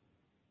materials.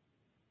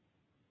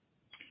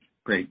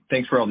 Great.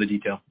 Thanks for all the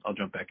detail. I'll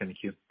jump back in the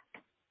queue.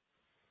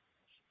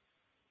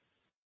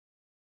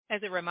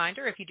 As a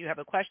reminder, if you do have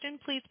a question,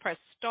 please press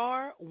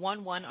star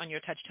 11 on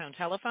your touchtone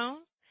telephone.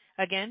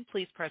 Again,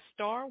 please press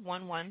star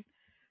 11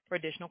 for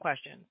additional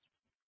questions.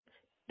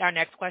 Our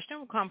next question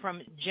will come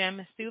from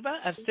Jim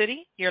Suva of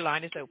Citi. Your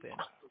line is open.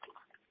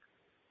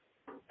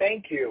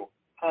 Thank you.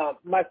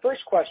 My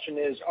first question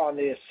is on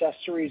the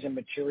accessories and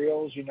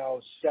materials.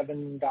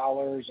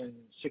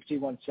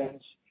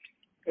 $7.61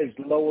 is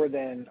lower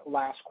than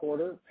last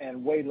quarter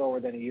and way lower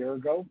than a year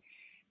ago.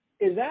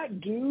 Is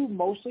that due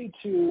mostly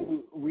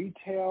to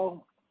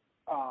retail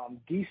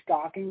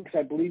destocking? Because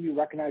I believe you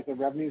recognize the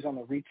revenues on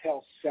the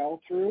retail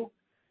sell-through.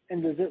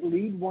 And does it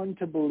lead one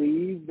to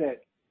believe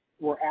that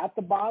we're at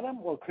the bottom,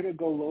 or could it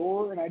go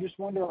lower? And I just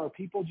wonder, are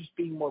people just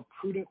being more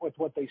prudent with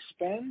what they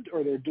spend,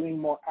 or they're doing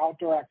more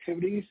outdoor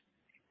activities?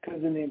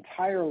 Because in the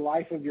entire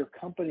life of your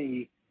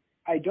company,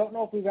 I don't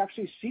know if we've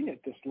actually seen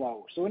it this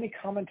low. So any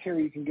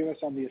commentary you can give us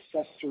on the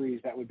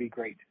accessories, that would be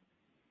great.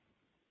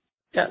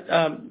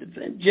 Yeah,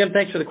 Jim,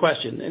 thanks for the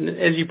question. And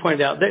as you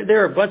pointed out,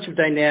 there are a bunch of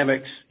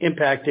dynamics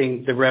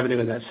impacting the revenue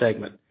in that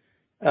segment.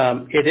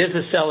 It is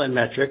a sell-in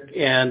metric,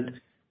 and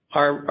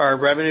our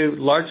revenue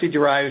largely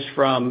derives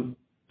from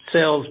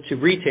sales to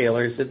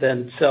retailers that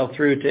then sell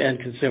through to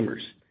end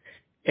consumers.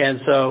 And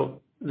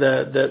so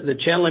the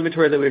channel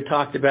inventory that we've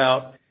talked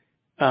about,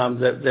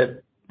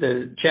 that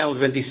the channel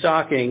has been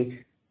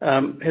destocking,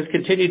 has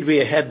continued to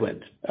be a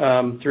headwind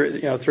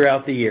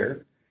throughout the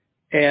year.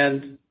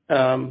 And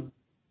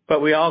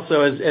but we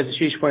also, as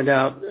Ashish pointed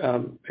out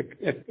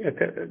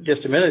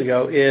just a minute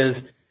ago, is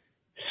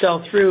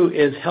sell-through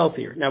is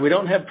healthier. Now, we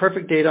don't have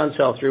perfect data on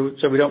sell-through,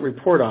 so we don't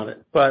report on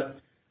it. But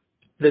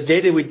the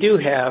data we do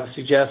have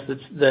suggests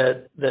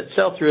that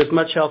sell-through is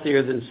much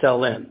healthier than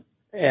sell-in.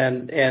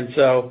 And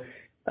so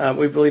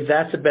we believe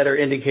that's a better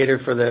indicator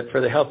for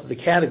the health of the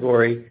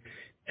category.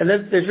 And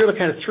then there's really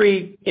kind of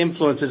three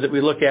influences that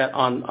we look at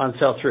on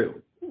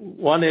sell-through.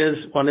 One is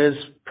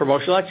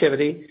promotional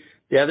activity.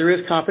 The other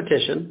is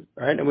competition,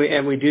 right?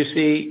 And we do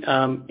see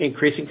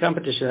increasing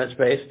competition in that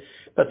space.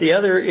 But the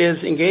other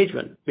is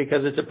engagement,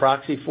 because it's a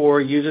proxy for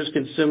users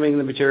consuming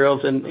the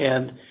materials and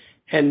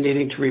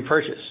needing to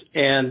repurchase.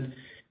 And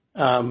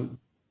in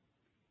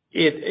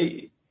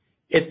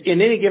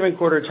any given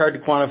quarter, it's hard to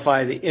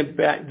quantify the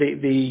impact,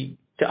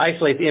 to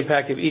isolate the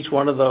impact of each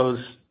one of those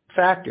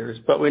factors.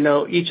 But we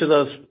know each of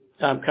those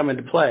come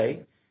into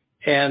play,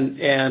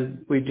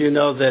 and we do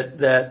know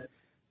that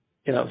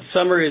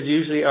summer is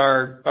usually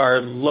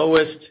our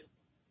lowest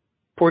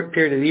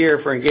period of the year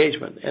for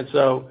engagement, and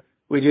so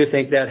we do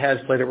think that has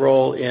played a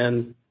role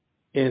in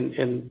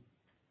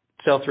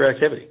sell-through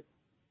activity.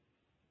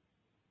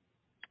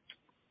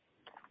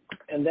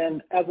 And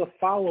then as a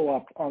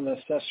follow-up on the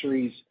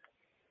accessories,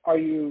 are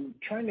you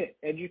trying to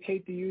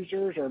educate the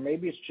users, or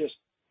maybe it's just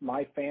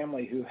my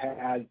family who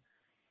had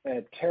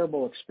a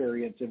terrible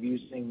experience of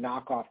using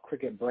knockoff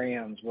Cricut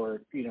brands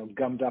where,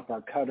 gummed up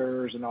our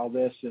cutters and all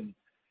this, and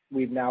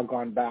we've now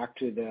gone back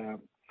to the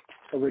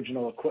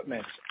original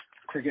equipment,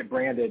 Cricut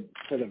branded,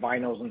 for the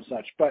vinyls and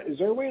such. But is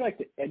there a way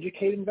to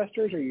educate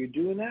investors? Are you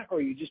doing that, or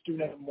are you just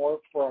doing it more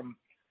from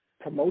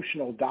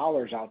promotional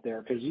dollars out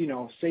there? Because,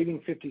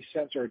 saving 50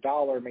 cents or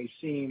 $1 may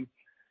seem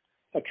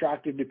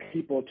attractive to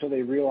people until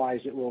they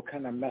realize it will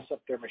kind of mess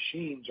up their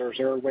machines. Or is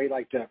there a way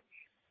to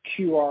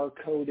QR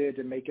code it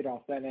and make it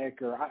authentic?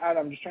 Or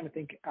I'm just trying to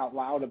think out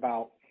loud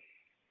about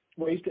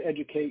ways to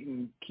educate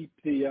and keep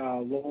the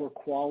lower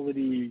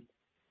quality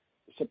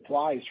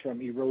supplies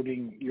from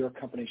eroding your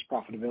company's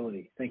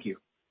profitability. Thank you.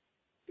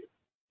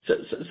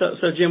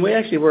 So Jim, we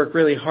actually work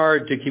really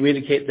hard to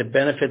communicate the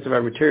benefits of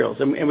our materials,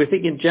 and we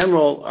think in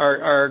general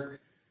our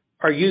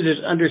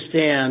users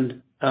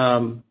understand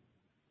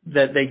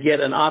that they get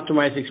an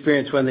optimized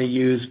experience when they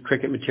use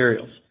Cricut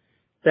materials.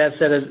 That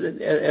said,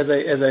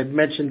 as I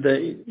mentioned,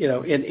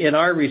 in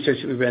our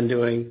research that we've been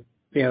doing,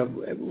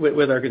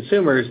 with our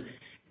consumers,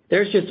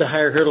 there's just a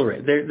higher hurdle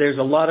rate. There's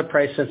a lot of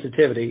price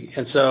sensitivity,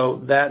 and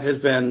so that has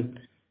been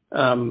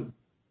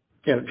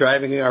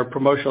driving our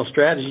promotional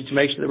strategy to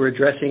make sure that we're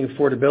addressing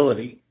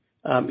affordability,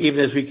 even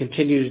as we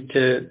continue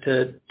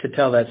to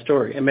tell that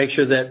story, and make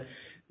sure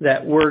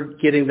that we're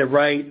getting the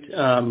right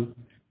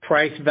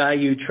price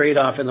value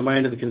trade-off in the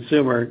mind of the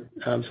consumer,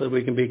 so that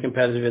we can be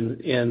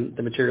competitive in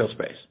the material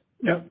space.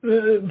 Yeah,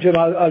 Jim,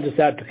 I'll just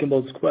add to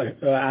Kimball's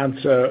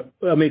answer.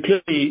 I mean,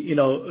 clearly,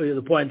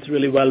 the point's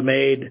really well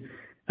made,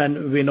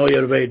 and we know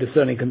you're a very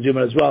discerning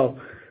consumer as well.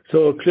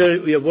 So clearly,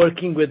 we are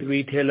working with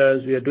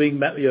retailers. We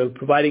are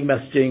providing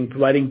messaging,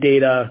 providing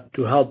data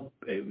to help,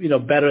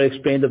 better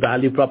explain the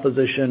value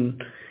proposition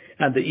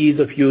and the ease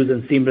of use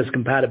and seamless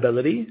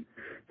compatibility.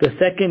 The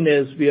second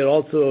is we are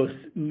also,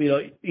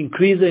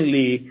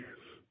 increasingly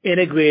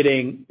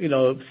integrating,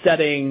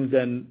 settings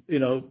and,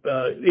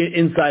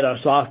 inside our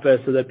software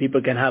so that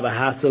people can have a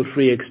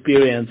hassle-free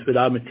experience with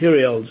our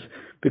materials,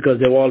 because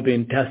they've all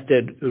been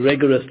tested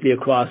rigorously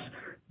across,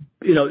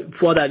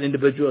 for that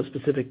individual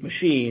specific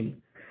machine.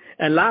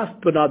 And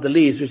last but not the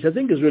least, which I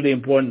think is really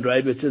important,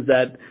 right, which is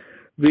that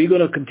we're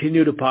going to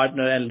continue to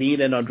partner and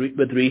lean in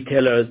with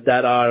retailers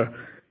that are,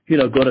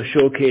 going to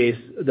showcase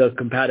the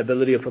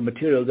compatibility of our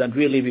materials and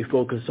really be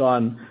focused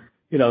on,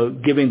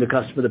 giving the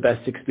customer the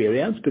best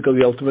experience, because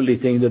we ultimately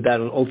think that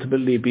will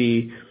ultimately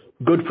be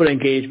good for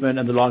engagement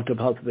and the long-term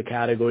health of the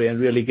category and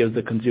really gives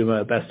the consumer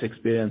a best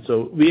experience.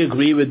 So we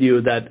agree with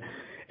you that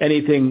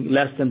anything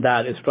less than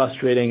that is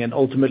frustrating, and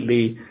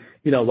ultimately,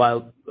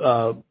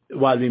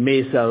 while we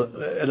may sell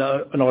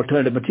an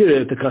alternative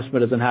material, if the customer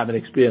doesn't have an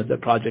experience, the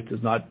project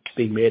is not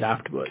being made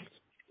afterwards.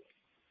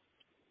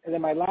 And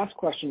then my last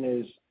question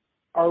is,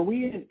 are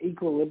we in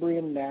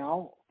equilibrium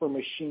now for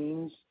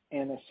machines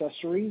and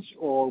accessories,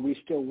 or are we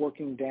still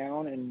working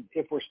down? And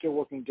if we're still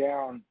working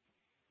down,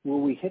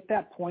 will we hit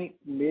that point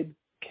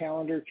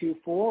mid-calendar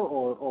Q4,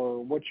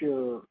 or what's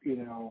your,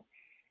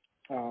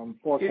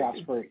 forecast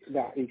for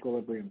that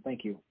equilibrium?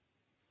 Thank you.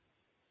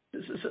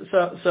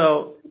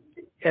 So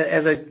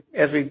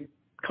as we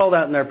called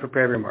out in our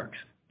prepared remarks,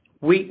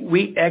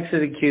 we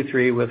exited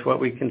Q3 with what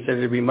we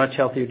consider to be much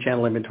healthier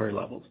channel inventory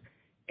levels,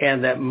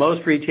 and that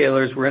most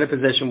retailers were in a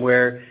position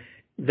where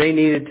they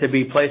needed to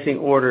be placing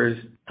orders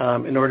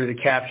in order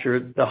to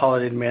capture the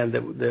holiday demand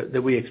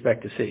that we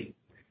expect to see.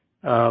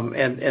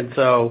 And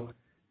so,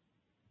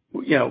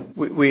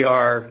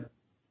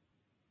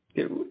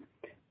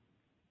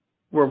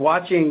 we're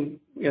watching,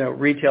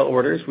 retail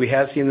orders. We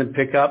have seen them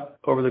pick up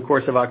over the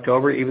course of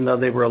October, even though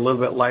they were a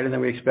little bit lighter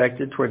than we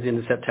expected towards the end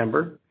of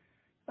September.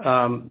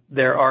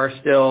 There are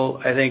still,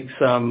 I think,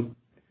 some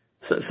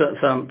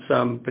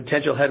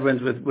potential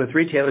headwinds with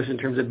retailers in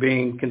terms of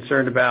being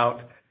concerned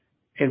about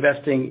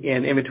investing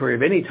in inventory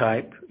of any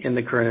type in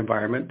the current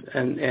environment,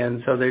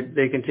 and so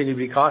they continue to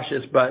be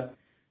cautious. But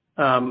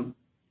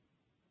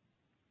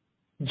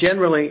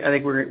generally, I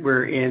think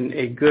we're in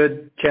a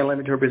good channel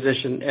inventory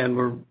position, and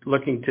we're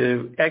looking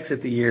to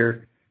exit the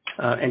year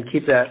and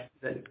keep that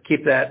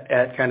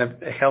at kind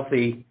of a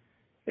healthy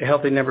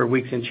number of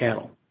weeks in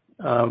channel.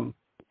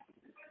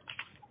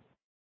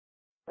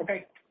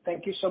 Okay.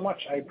 Thank you so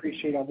much. I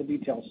appreciate all the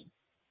details.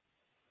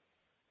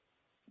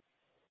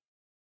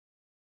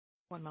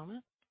 One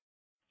moment.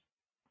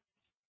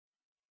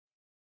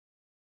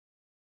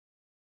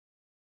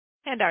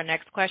 And our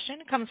next question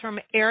comes from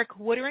Erik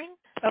Woodring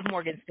of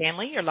Morgan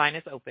Stanley. Your line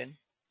is open.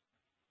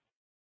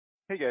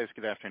 Hey guys,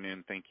 good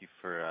afternoon. Thank you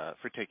for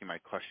taking my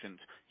questions.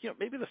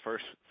 Maybe the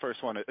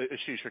first one,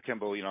 Ashish or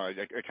Kimball, I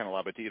kind of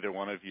lob it to either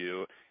one of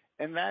you,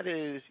 and that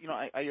is,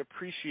 I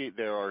appreciate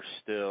there are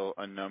still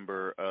a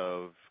number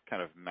of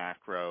kind of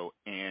macro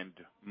and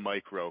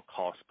micro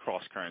cross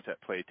currents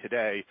at play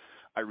today.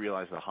 I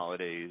realize the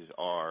holidays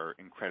are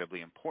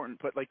incredibly important,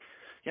 but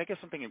I guess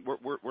I'm thinking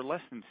we're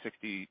less than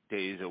 60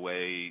 days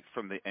away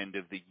from the end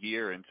of the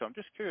year, and so I'm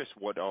just curious,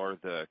 what are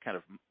the kind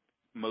of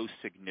most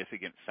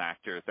significant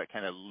factors that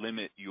kind of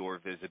limit your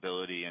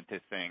visibility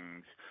into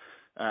things,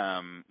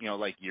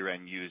 like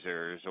year-end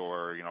users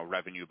or,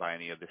 revenue by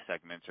any of the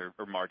segments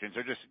or margins,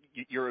 or just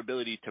your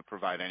ability to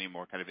provide any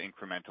more kind of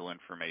incremental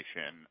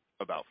information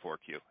about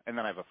 4Q? And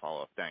then I have a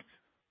follow-up. Thanks.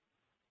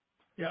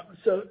 Yeah.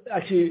 So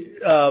actually,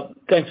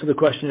 thanks for the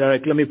question,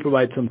 Eric. Let me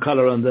provide some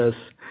color on this.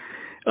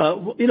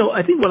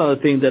 I think one of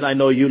the things that I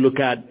know you look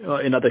at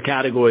in other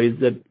categories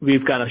that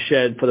we've kind of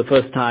shared for the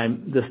first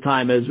time this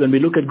time is when we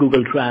look at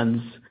Google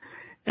Trends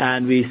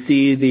and we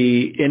see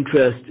the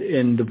interest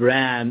in the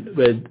brand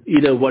with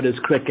either what is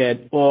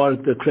Cricut or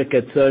the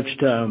Cricut search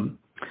term,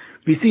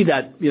 we see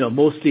that,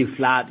 mostly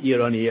flat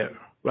year on year,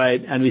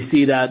 right? And we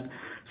see that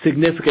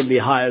significantly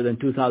higher than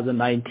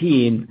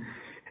 2019.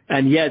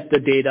 And yet the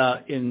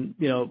data in,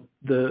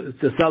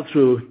 the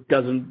sell-through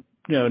doesn't,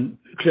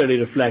 clearly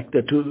reflect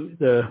the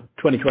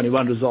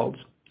 2021 results.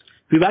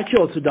 We've actually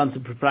also done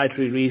some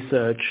proprietary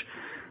research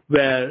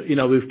where,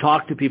 we've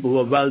talked to people who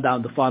are well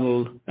down the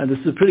funnel, and this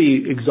is a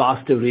pretty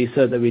exhaustive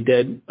research that we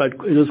did, but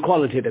it was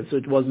qualitative, so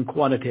it wasn't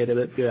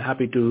quantitative. We're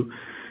happy to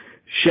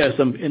share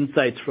some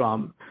insights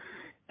from.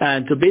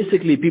 And so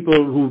basically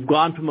people who've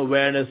gone from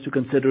awareness to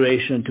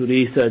consideration to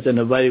research and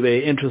are very,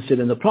 very interested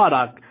in the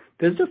product,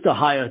 there's just a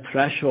higher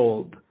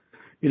threshold,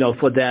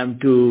 for them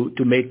to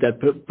make that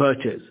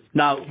purchase.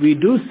 Now, we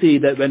do see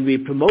that when we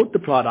promote the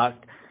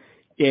product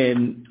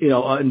and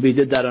we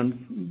did that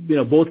on,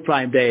 both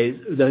Prime days,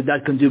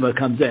 that consumer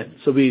comes in.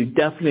 So we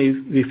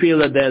feel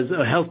that there's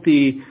a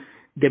healthy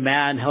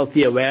demand,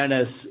 healthy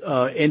awareness,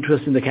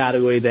 interest in the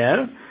category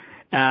there.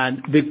 And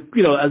as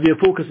we are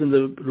focused in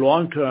the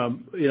long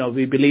term,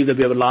 we believe that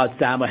we have a large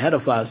TAM ahead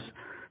of us.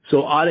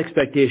 So our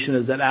expectation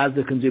is that as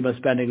the consumer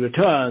spending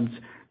returns,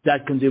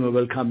 that consumer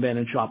will come in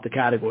and shop the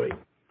category.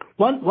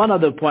 One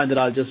other point that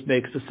I'll just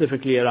make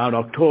specifically around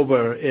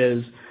October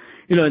is,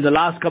 in the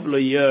last couple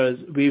of years,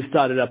 we've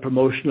started our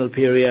promotional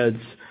periods,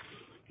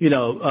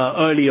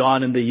 early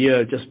on in the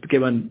year, just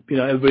given,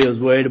 everybody was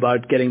worried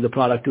about getting the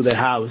product to their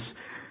house.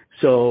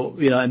 So,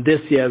 and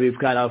this year we've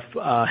kind of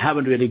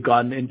haven't really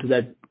gotten into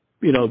that,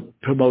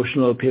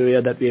 promotional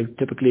period that we have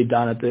typically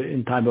done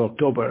in time of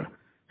October.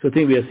 So I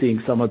think we are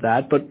seeing some of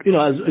that. But,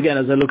 as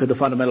I look at the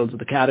fundamentals of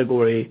the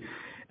category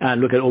and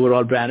look at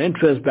overall brand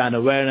interest, brand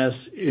awareness,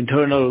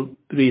 internal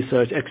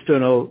research,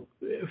 external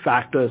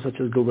factors such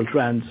as Google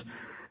Trends,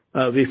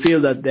 we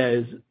feel that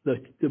there's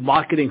the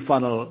marketing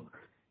funnel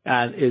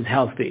is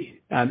healthy,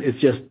 and it's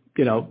just,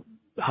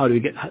 how do we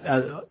get?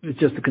 It's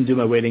just the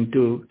consumer waiting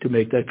to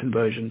make that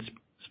conversion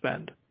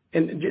spend.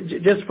 And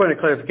just a point of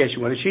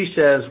clarification, when Ashish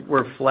says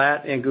we're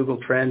flat in Google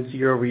Trends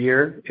year over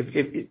year,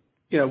 if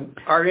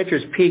our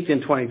interest peaked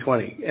in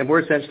 2020, and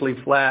we're essentially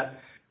flat.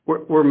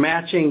 We're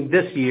matching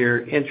this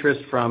year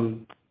interest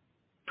from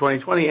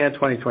 2020 and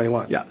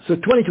 2021. Yeah. So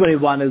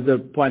 2021 is the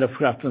point of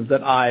reference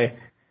that I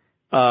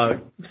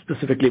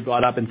specifically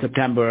brought up in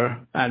September,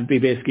 and we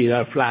basically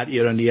are flat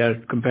year on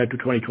year compared to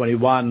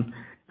 2021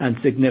 and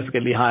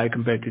significantly higher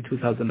compared to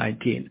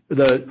 2019.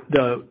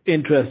 The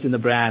interest in the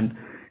brand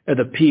at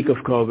the peak of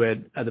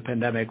COVID, at the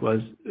pandemic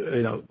was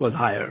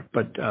higher,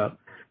 but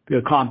we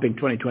are comping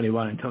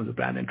 2021 in terms of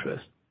brand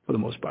interest for the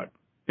most part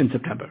in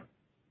September.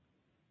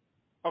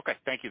 Okay,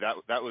 thank you.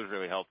 That was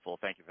really helpful.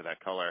 Thank you for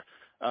that color.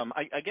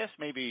 I guess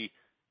maybe,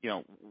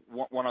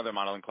 one other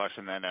modeling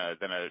question, then a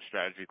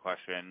strategy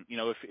question.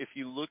 If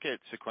you look at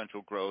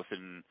sequential growth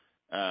and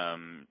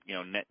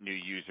net new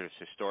users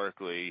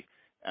historically,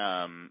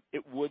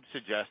 it would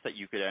suggest that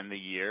you could end the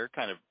year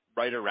kind of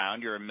right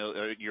around your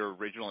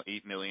original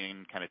 8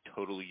 million kind of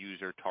total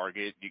user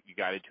target you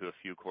guided to a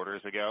few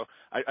quarters ago.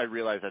 I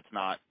realize that's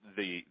not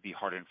the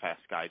hard and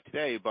fast guide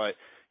today, but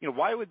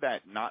why would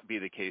that not be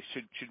the case?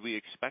 Should we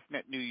expect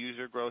net new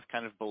user growth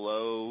kind of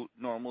below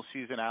normal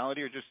seasonality,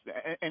 or just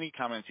any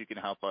comments you can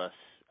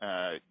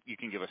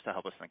give us to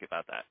help us think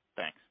about that?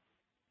 Thanks.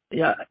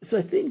 Yeah. So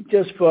I think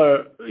just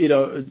for,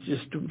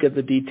 just to get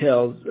the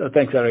details,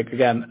 thanks, Eric,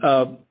 again.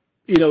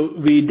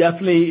 We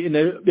definitely,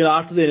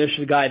 after the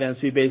initial guidance,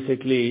 we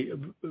basically,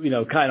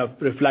 kind of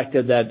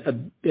reflected that,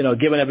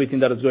 given everything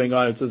that is going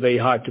on, it was very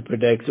hard to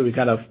predict. So we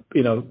kind of,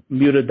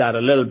 muted that a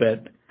little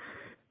bit.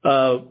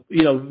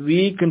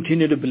 We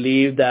continue to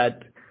believe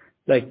that,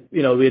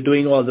 we're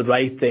doing all the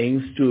right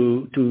things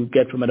to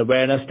get from an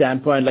awareness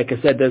standpoint. Like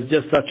I said, there's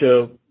just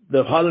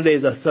the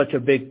holidays are such a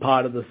big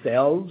part of the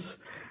sales,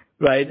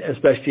 right?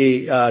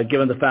 Especially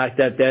given the fact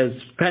that there's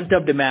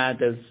pent-up demand,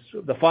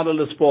 the funnel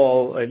is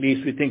full, or at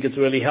least we think it's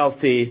really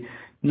healthy.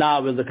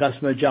 Now will the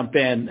customer jump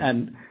in?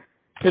 And,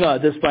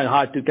 at this point,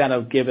 hard to kind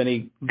of give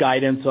any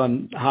guidance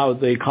on how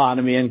the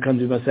economy and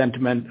consumer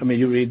sentiment, I mean,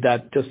 you read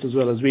that just as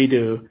well as we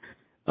do.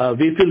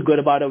 We feel good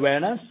about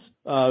awareness,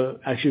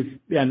 actually,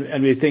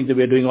 and we think that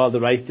we're doing all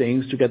the right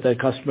things to get the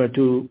customer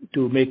to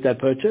make that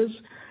purchase.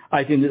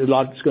 I think a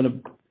lot is going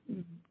to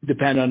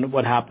depend on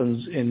what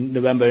happens in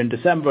November and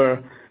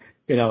December,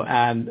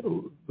 and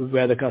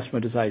where the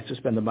customer decides to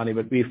spend the money.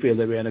 But we feel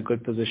that we're in a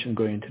good position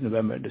going into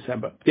November and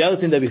December. The other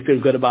thing that we feel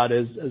good about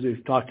is, as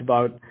we've talked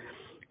about,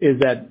 is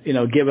that,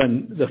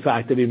 given the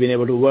fact that we've been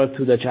able to work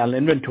through the channel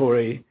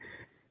inventory,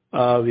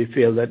 we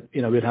feel that,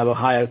 we'd have a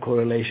higher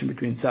correlation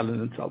between sell-in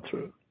and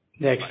sell-through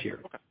next year.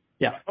 Okay.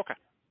 Yeah.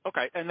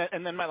 Okay.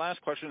 And then my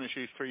last question,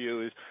 Ashish, for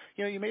you is,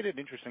 you made an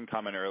interesting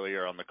comment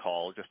earlier on the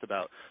call just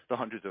about the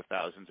hundreds of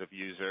thousands of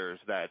users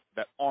that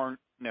aren't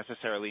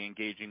necessarily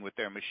engaging with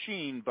their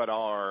machine, but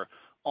are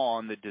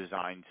on the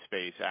Design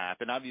Space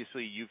app. And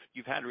obviously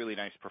you've had really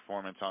nice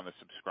performance on the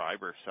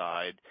subscriber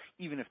side,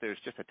 even if there's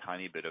just a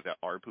tiny bit of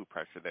ARPU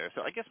pressure there.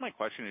 So I guess my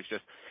question is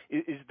just,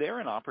 is there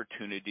an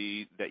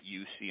opportunity that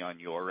you see on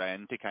your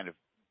end to kind of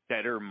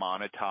better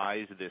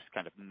monetize this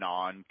kind of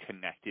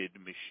non-connected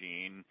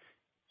machine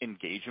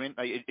engagement?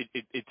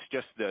 It's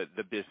just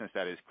the business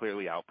that is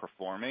clearly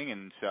outperforming,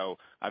 and so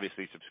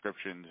obviously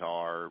subscriptions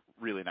are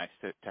really nice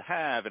to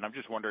have. And I'm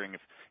just wondering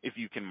if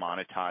you can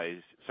monetize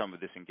some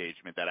of this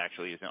engagement that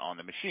actually isn't on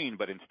the machine,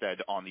 but instead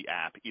on the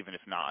app, even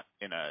if not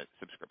in a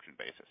subscription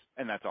basis.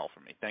 And that's all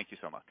for me. Thank you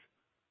so much.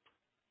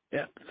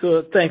 Yeah.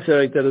 So thanks,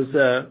 Eric. That is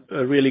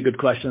a really good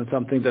question,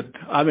 something that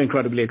I'm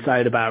incredibly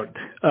excited about.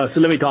 So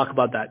let me talk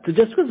about that. So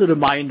just as a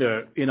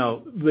reminder,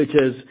 which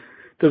is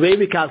the way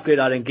we calculate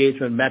our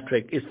engagement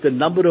metric is the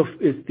number of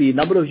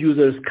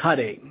users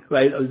cutting,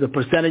 right? Or the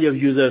percentage of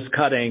users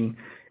cutting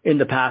in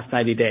the past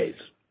 90 days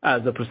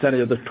as a percentage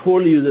of the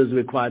total users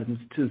required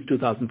since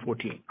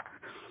 2014,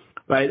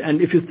 right? And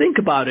if you think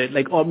about it,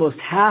 almost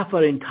half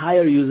our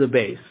entire user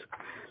base,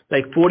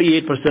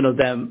 48% of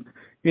them,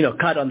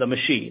 cut on the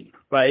machine,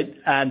 right?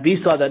 And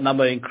we saw that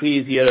number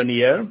increase year on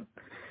year.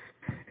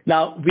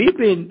 Now, we've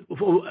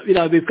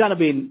kind of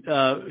been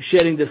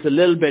sharing this a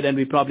little bit, and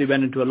we probably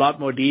went into a lot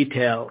more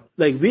detail.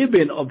 We've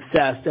been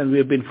obsessed, and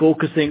we've been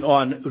focusing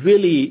on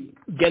really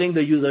getting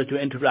the user to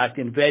interact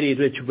in very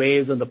rich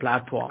ways on the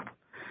platform,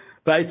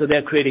 right? So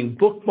they're creating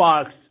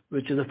bookmarks,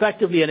 which is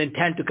effectively an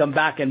intent to come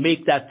back and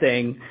make that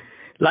thing,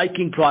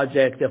 liking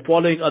projects, they're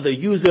following other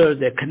users,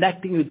 they're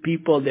connecting with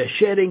people, they're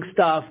sharing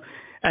stuff.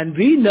 And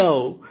we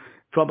know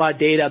from our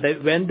data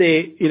that when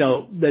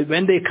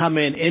they come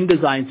in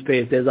Design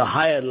Space, there's a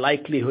higher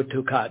likelihood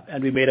to cut,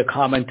 and we made a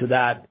comment to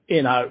that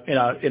in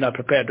our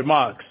prepared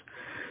remarks.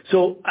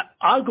 So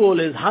our goal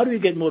is, how do we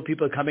get more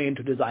people coming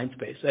into Design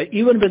Space, right?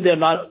 Even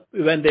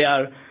when they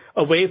are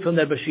away from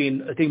their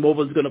machine. I think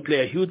mobile is going to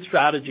play a huge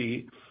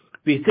strategy.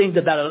 We think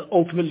that will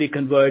ultimately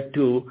convert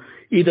to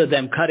either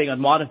them cutting or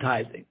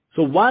monetizing.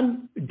 So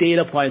one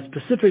data point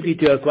specifically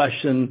to your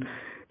question,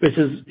 which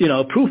is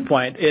a proof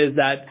point, is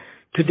that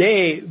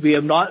today,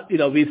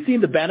 we've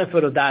seen the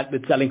benefit of that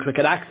with selling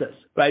Cricut Access,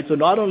 right? So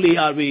not only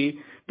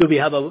do we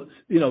have a,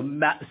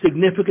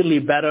 significantly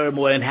better,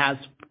 more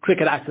enhanced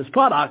Cricut Access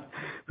product,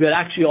 we are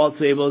actually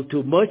also able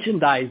to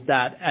merchandise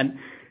that and,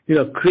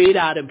 create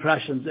ad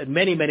impressions at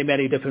many, many,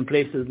 many different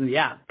places in the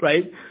app,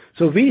 right?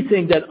 So we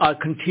think that our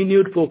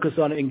continued focus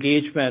on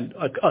engagement,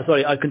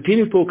 our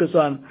continued focus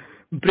on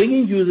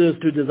bringing users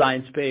to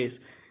Design Space,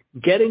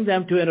 getting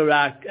them to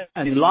interact,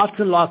 and in lots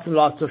and lots and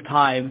lots of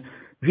time,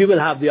 we will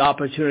have the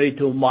opportunity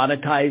to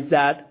monetize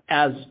that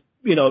as,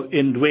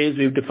 in ways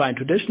we've defined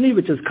traditionally,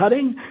 which is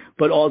cutting,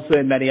 but also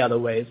in many other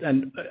ways.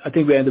 And I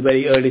think we're in the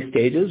very early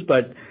stages,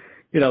 but,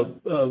 we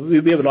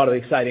have a lot of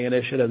exciting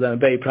initiatives, and I'm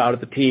very proud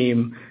of the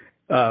team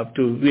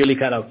to really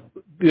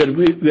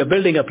we are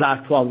building a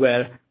platform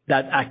where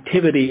that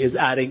activity is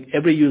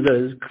every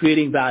user is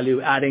creating value,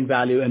 adding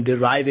value, and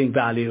deriving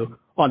value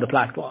on the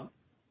platform.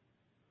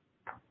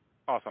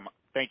 Awesome.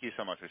 Thank you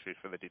so much, Ashish,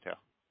 for the detail.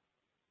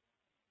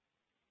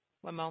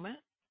 One moment.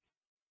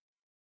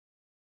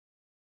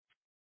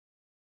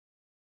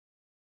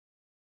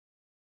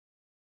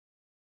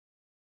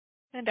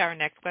 Our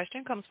next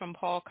question comes from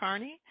Paul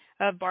Kearney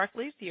of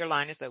Barclays. Your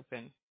line is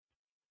open.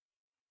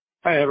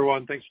 Hi,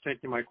 everyone. Thanks for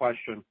taking my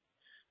question.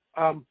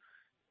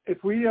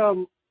 If we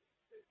kind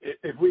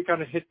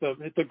of hit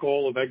the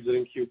goal of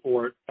exiting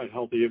Q4 at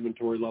healthy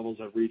inventory levels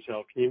at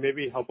retail, can you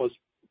maybe help us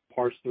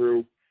parse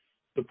through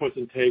the puts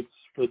and takes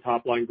for the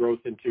top line growth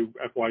into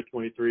FY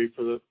 23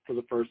 for the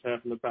first half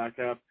and the back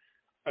half?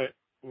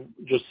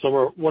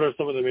 What are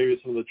some of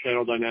the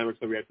channel dynamics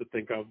that we have to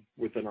think of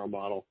within our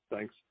model?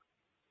 Thanks.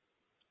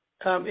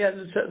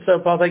 So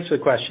Paul, thanks for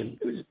the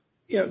question.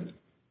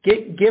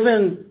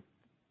 Given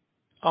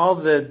all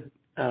the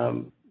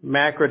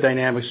macro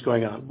dynamics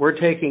going on, we're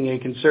taking a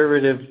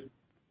conservative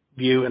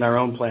view in our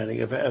own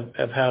planning of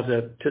how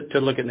to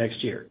look at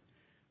next year,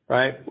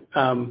 right?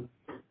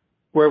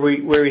 Where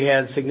we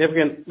had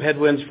significant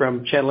headwinds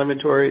from channel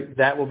inventory,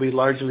 that will be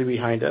largely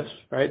behind us,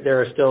 right?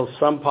 There are still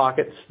some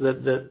pockets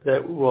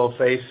that we'll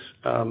face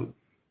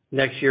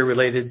next year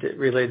related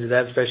to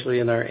that, especially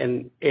in our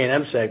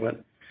A&M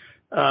segment.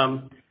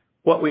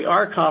 What we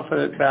are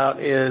confident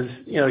about is,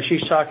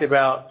 she's talked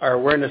about our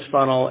awareness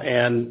funnel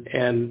and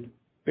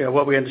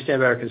what we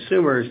understand about our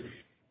consumers,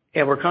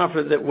 and we're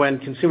confident that when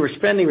consumer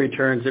spending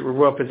returns, that we're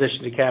well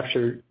positioned to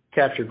capture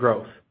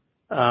growth.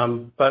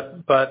 Right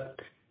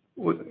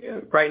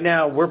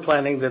now, we're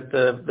planning that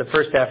the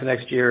first half of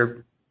next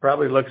year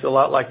probably looks a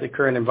lot like the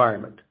current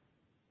environment.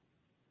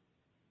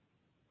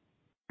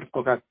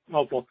 Okay,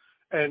 helpful.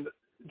 And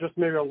just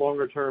maybe a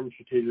longer-term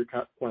strategic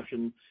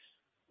question.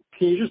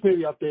 Can you just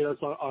maybe update us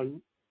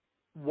on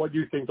what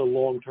you think the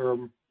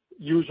long-term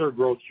user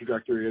growth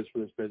trajectory is for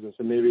this business?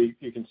 And maybe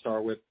you can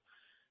start with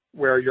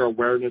where your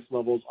awareness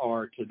levels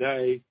are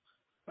today.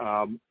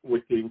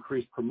 With the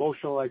increased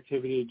promotional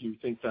activity, do you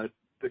think that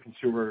the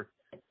consumer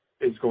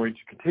is going to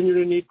continue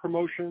to need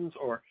promotions,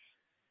 or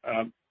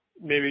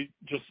maybe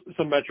just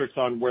some metrics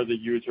on where the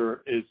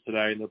user is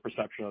today and the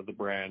perception of the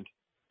brand?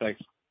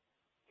 Thanks.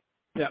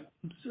 Yeah.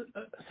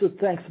 So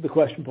thanks for the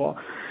question, Paul.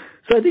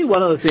 So I think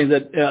one of the things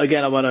that,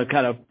 again, I want to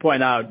kind of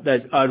point out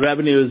that our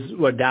revenues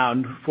were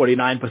down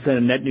 49%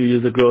 and net new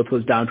user growth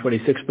was down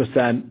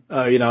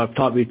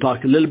 26%. We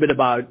talked a little bit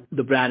about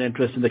the brand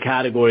interest in the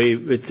category,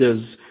 which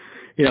is,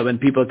 when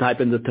people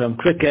type in the term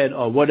cricket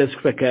or what is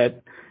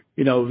cricket,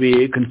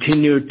 we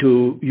continue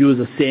to use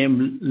the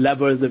same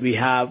levers that we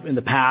have in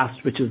the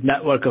past, which is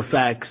network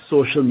effects,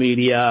 social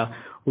media,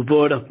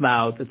 word of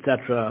mouth,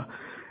 etc.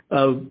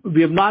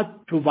 We have not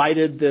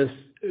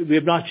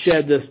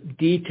shared this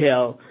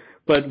detail,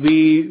 but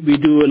we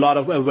do a lot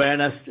of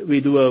awareness. We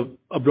do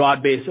a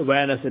broad-based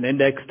awareness and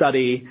index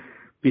study.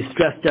 We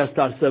stress test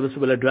our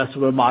serviceable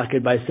addressable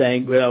market by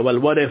saying, well,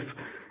 what if,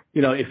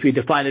 if we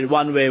define it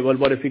one way, well,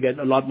 what if we get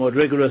a lot more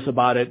rigorous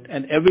about it?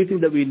 And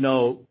everything that we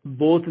know,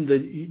 both in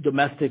the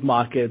domestic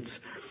markets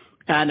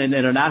and in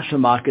international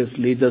markets,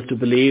 leads us to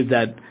believe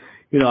that,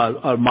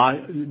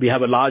 we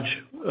have a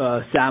large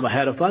SAM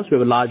ahead of us. We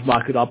have a large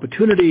market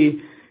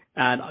opportunity.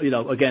 And,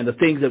 again, the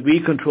things that we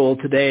control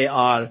today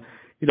are,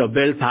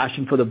 build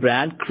passion for the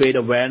brand, create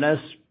awareness.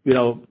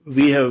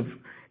 We have,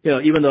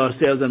 even though our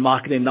sales and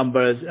marketing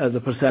numbers as a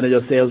percentage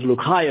of sales look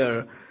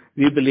higher,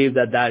 we believe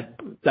that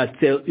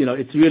sales,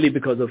 it's really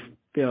because of,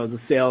 the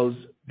sales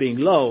being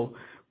low,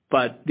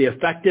 but the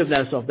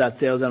effectiveness of that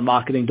sales and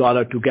marketing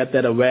dollar to get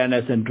that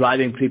awareness and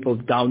driving people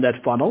down that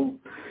funnel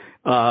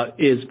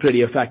is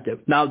pretty effective.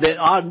 Now, there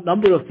are a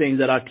number of things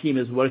that our team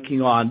is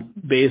working on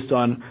based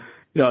on,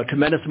 a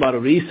tremendous amount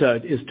of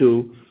research as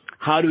to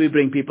how do we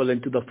bring people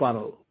into the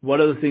funnel? What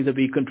are the things that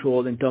we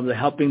control in terms of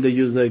helping the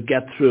user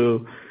get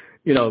through,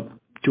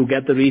 to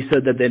get the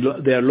research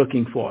that they're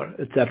looking for,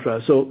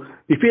 etc. So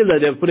we feel that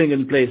they're putting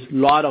in place a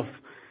lot of,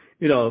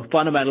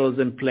 fundamentals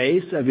in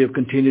place, and we have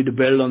continued to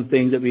build on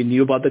things that we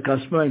knew about the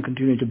customer and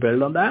continue to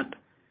build on that.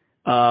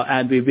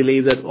 And we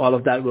believe that all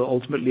of that will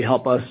ultimately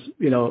help us,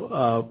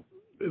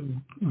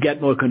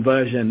 get more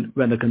conversion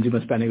when the consumer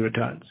spending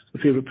returns.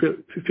 We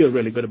feel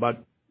really good about,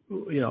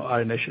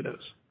 our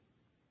initiatives.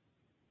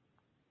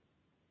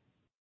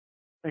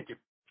 Thank you.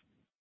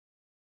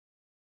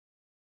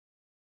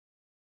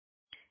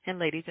 And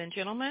ladies and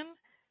gentlemen,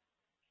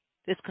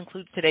 this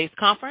concludes today's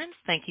conference.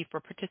 Thank you for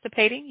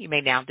participating. You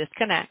may now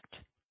disconnect.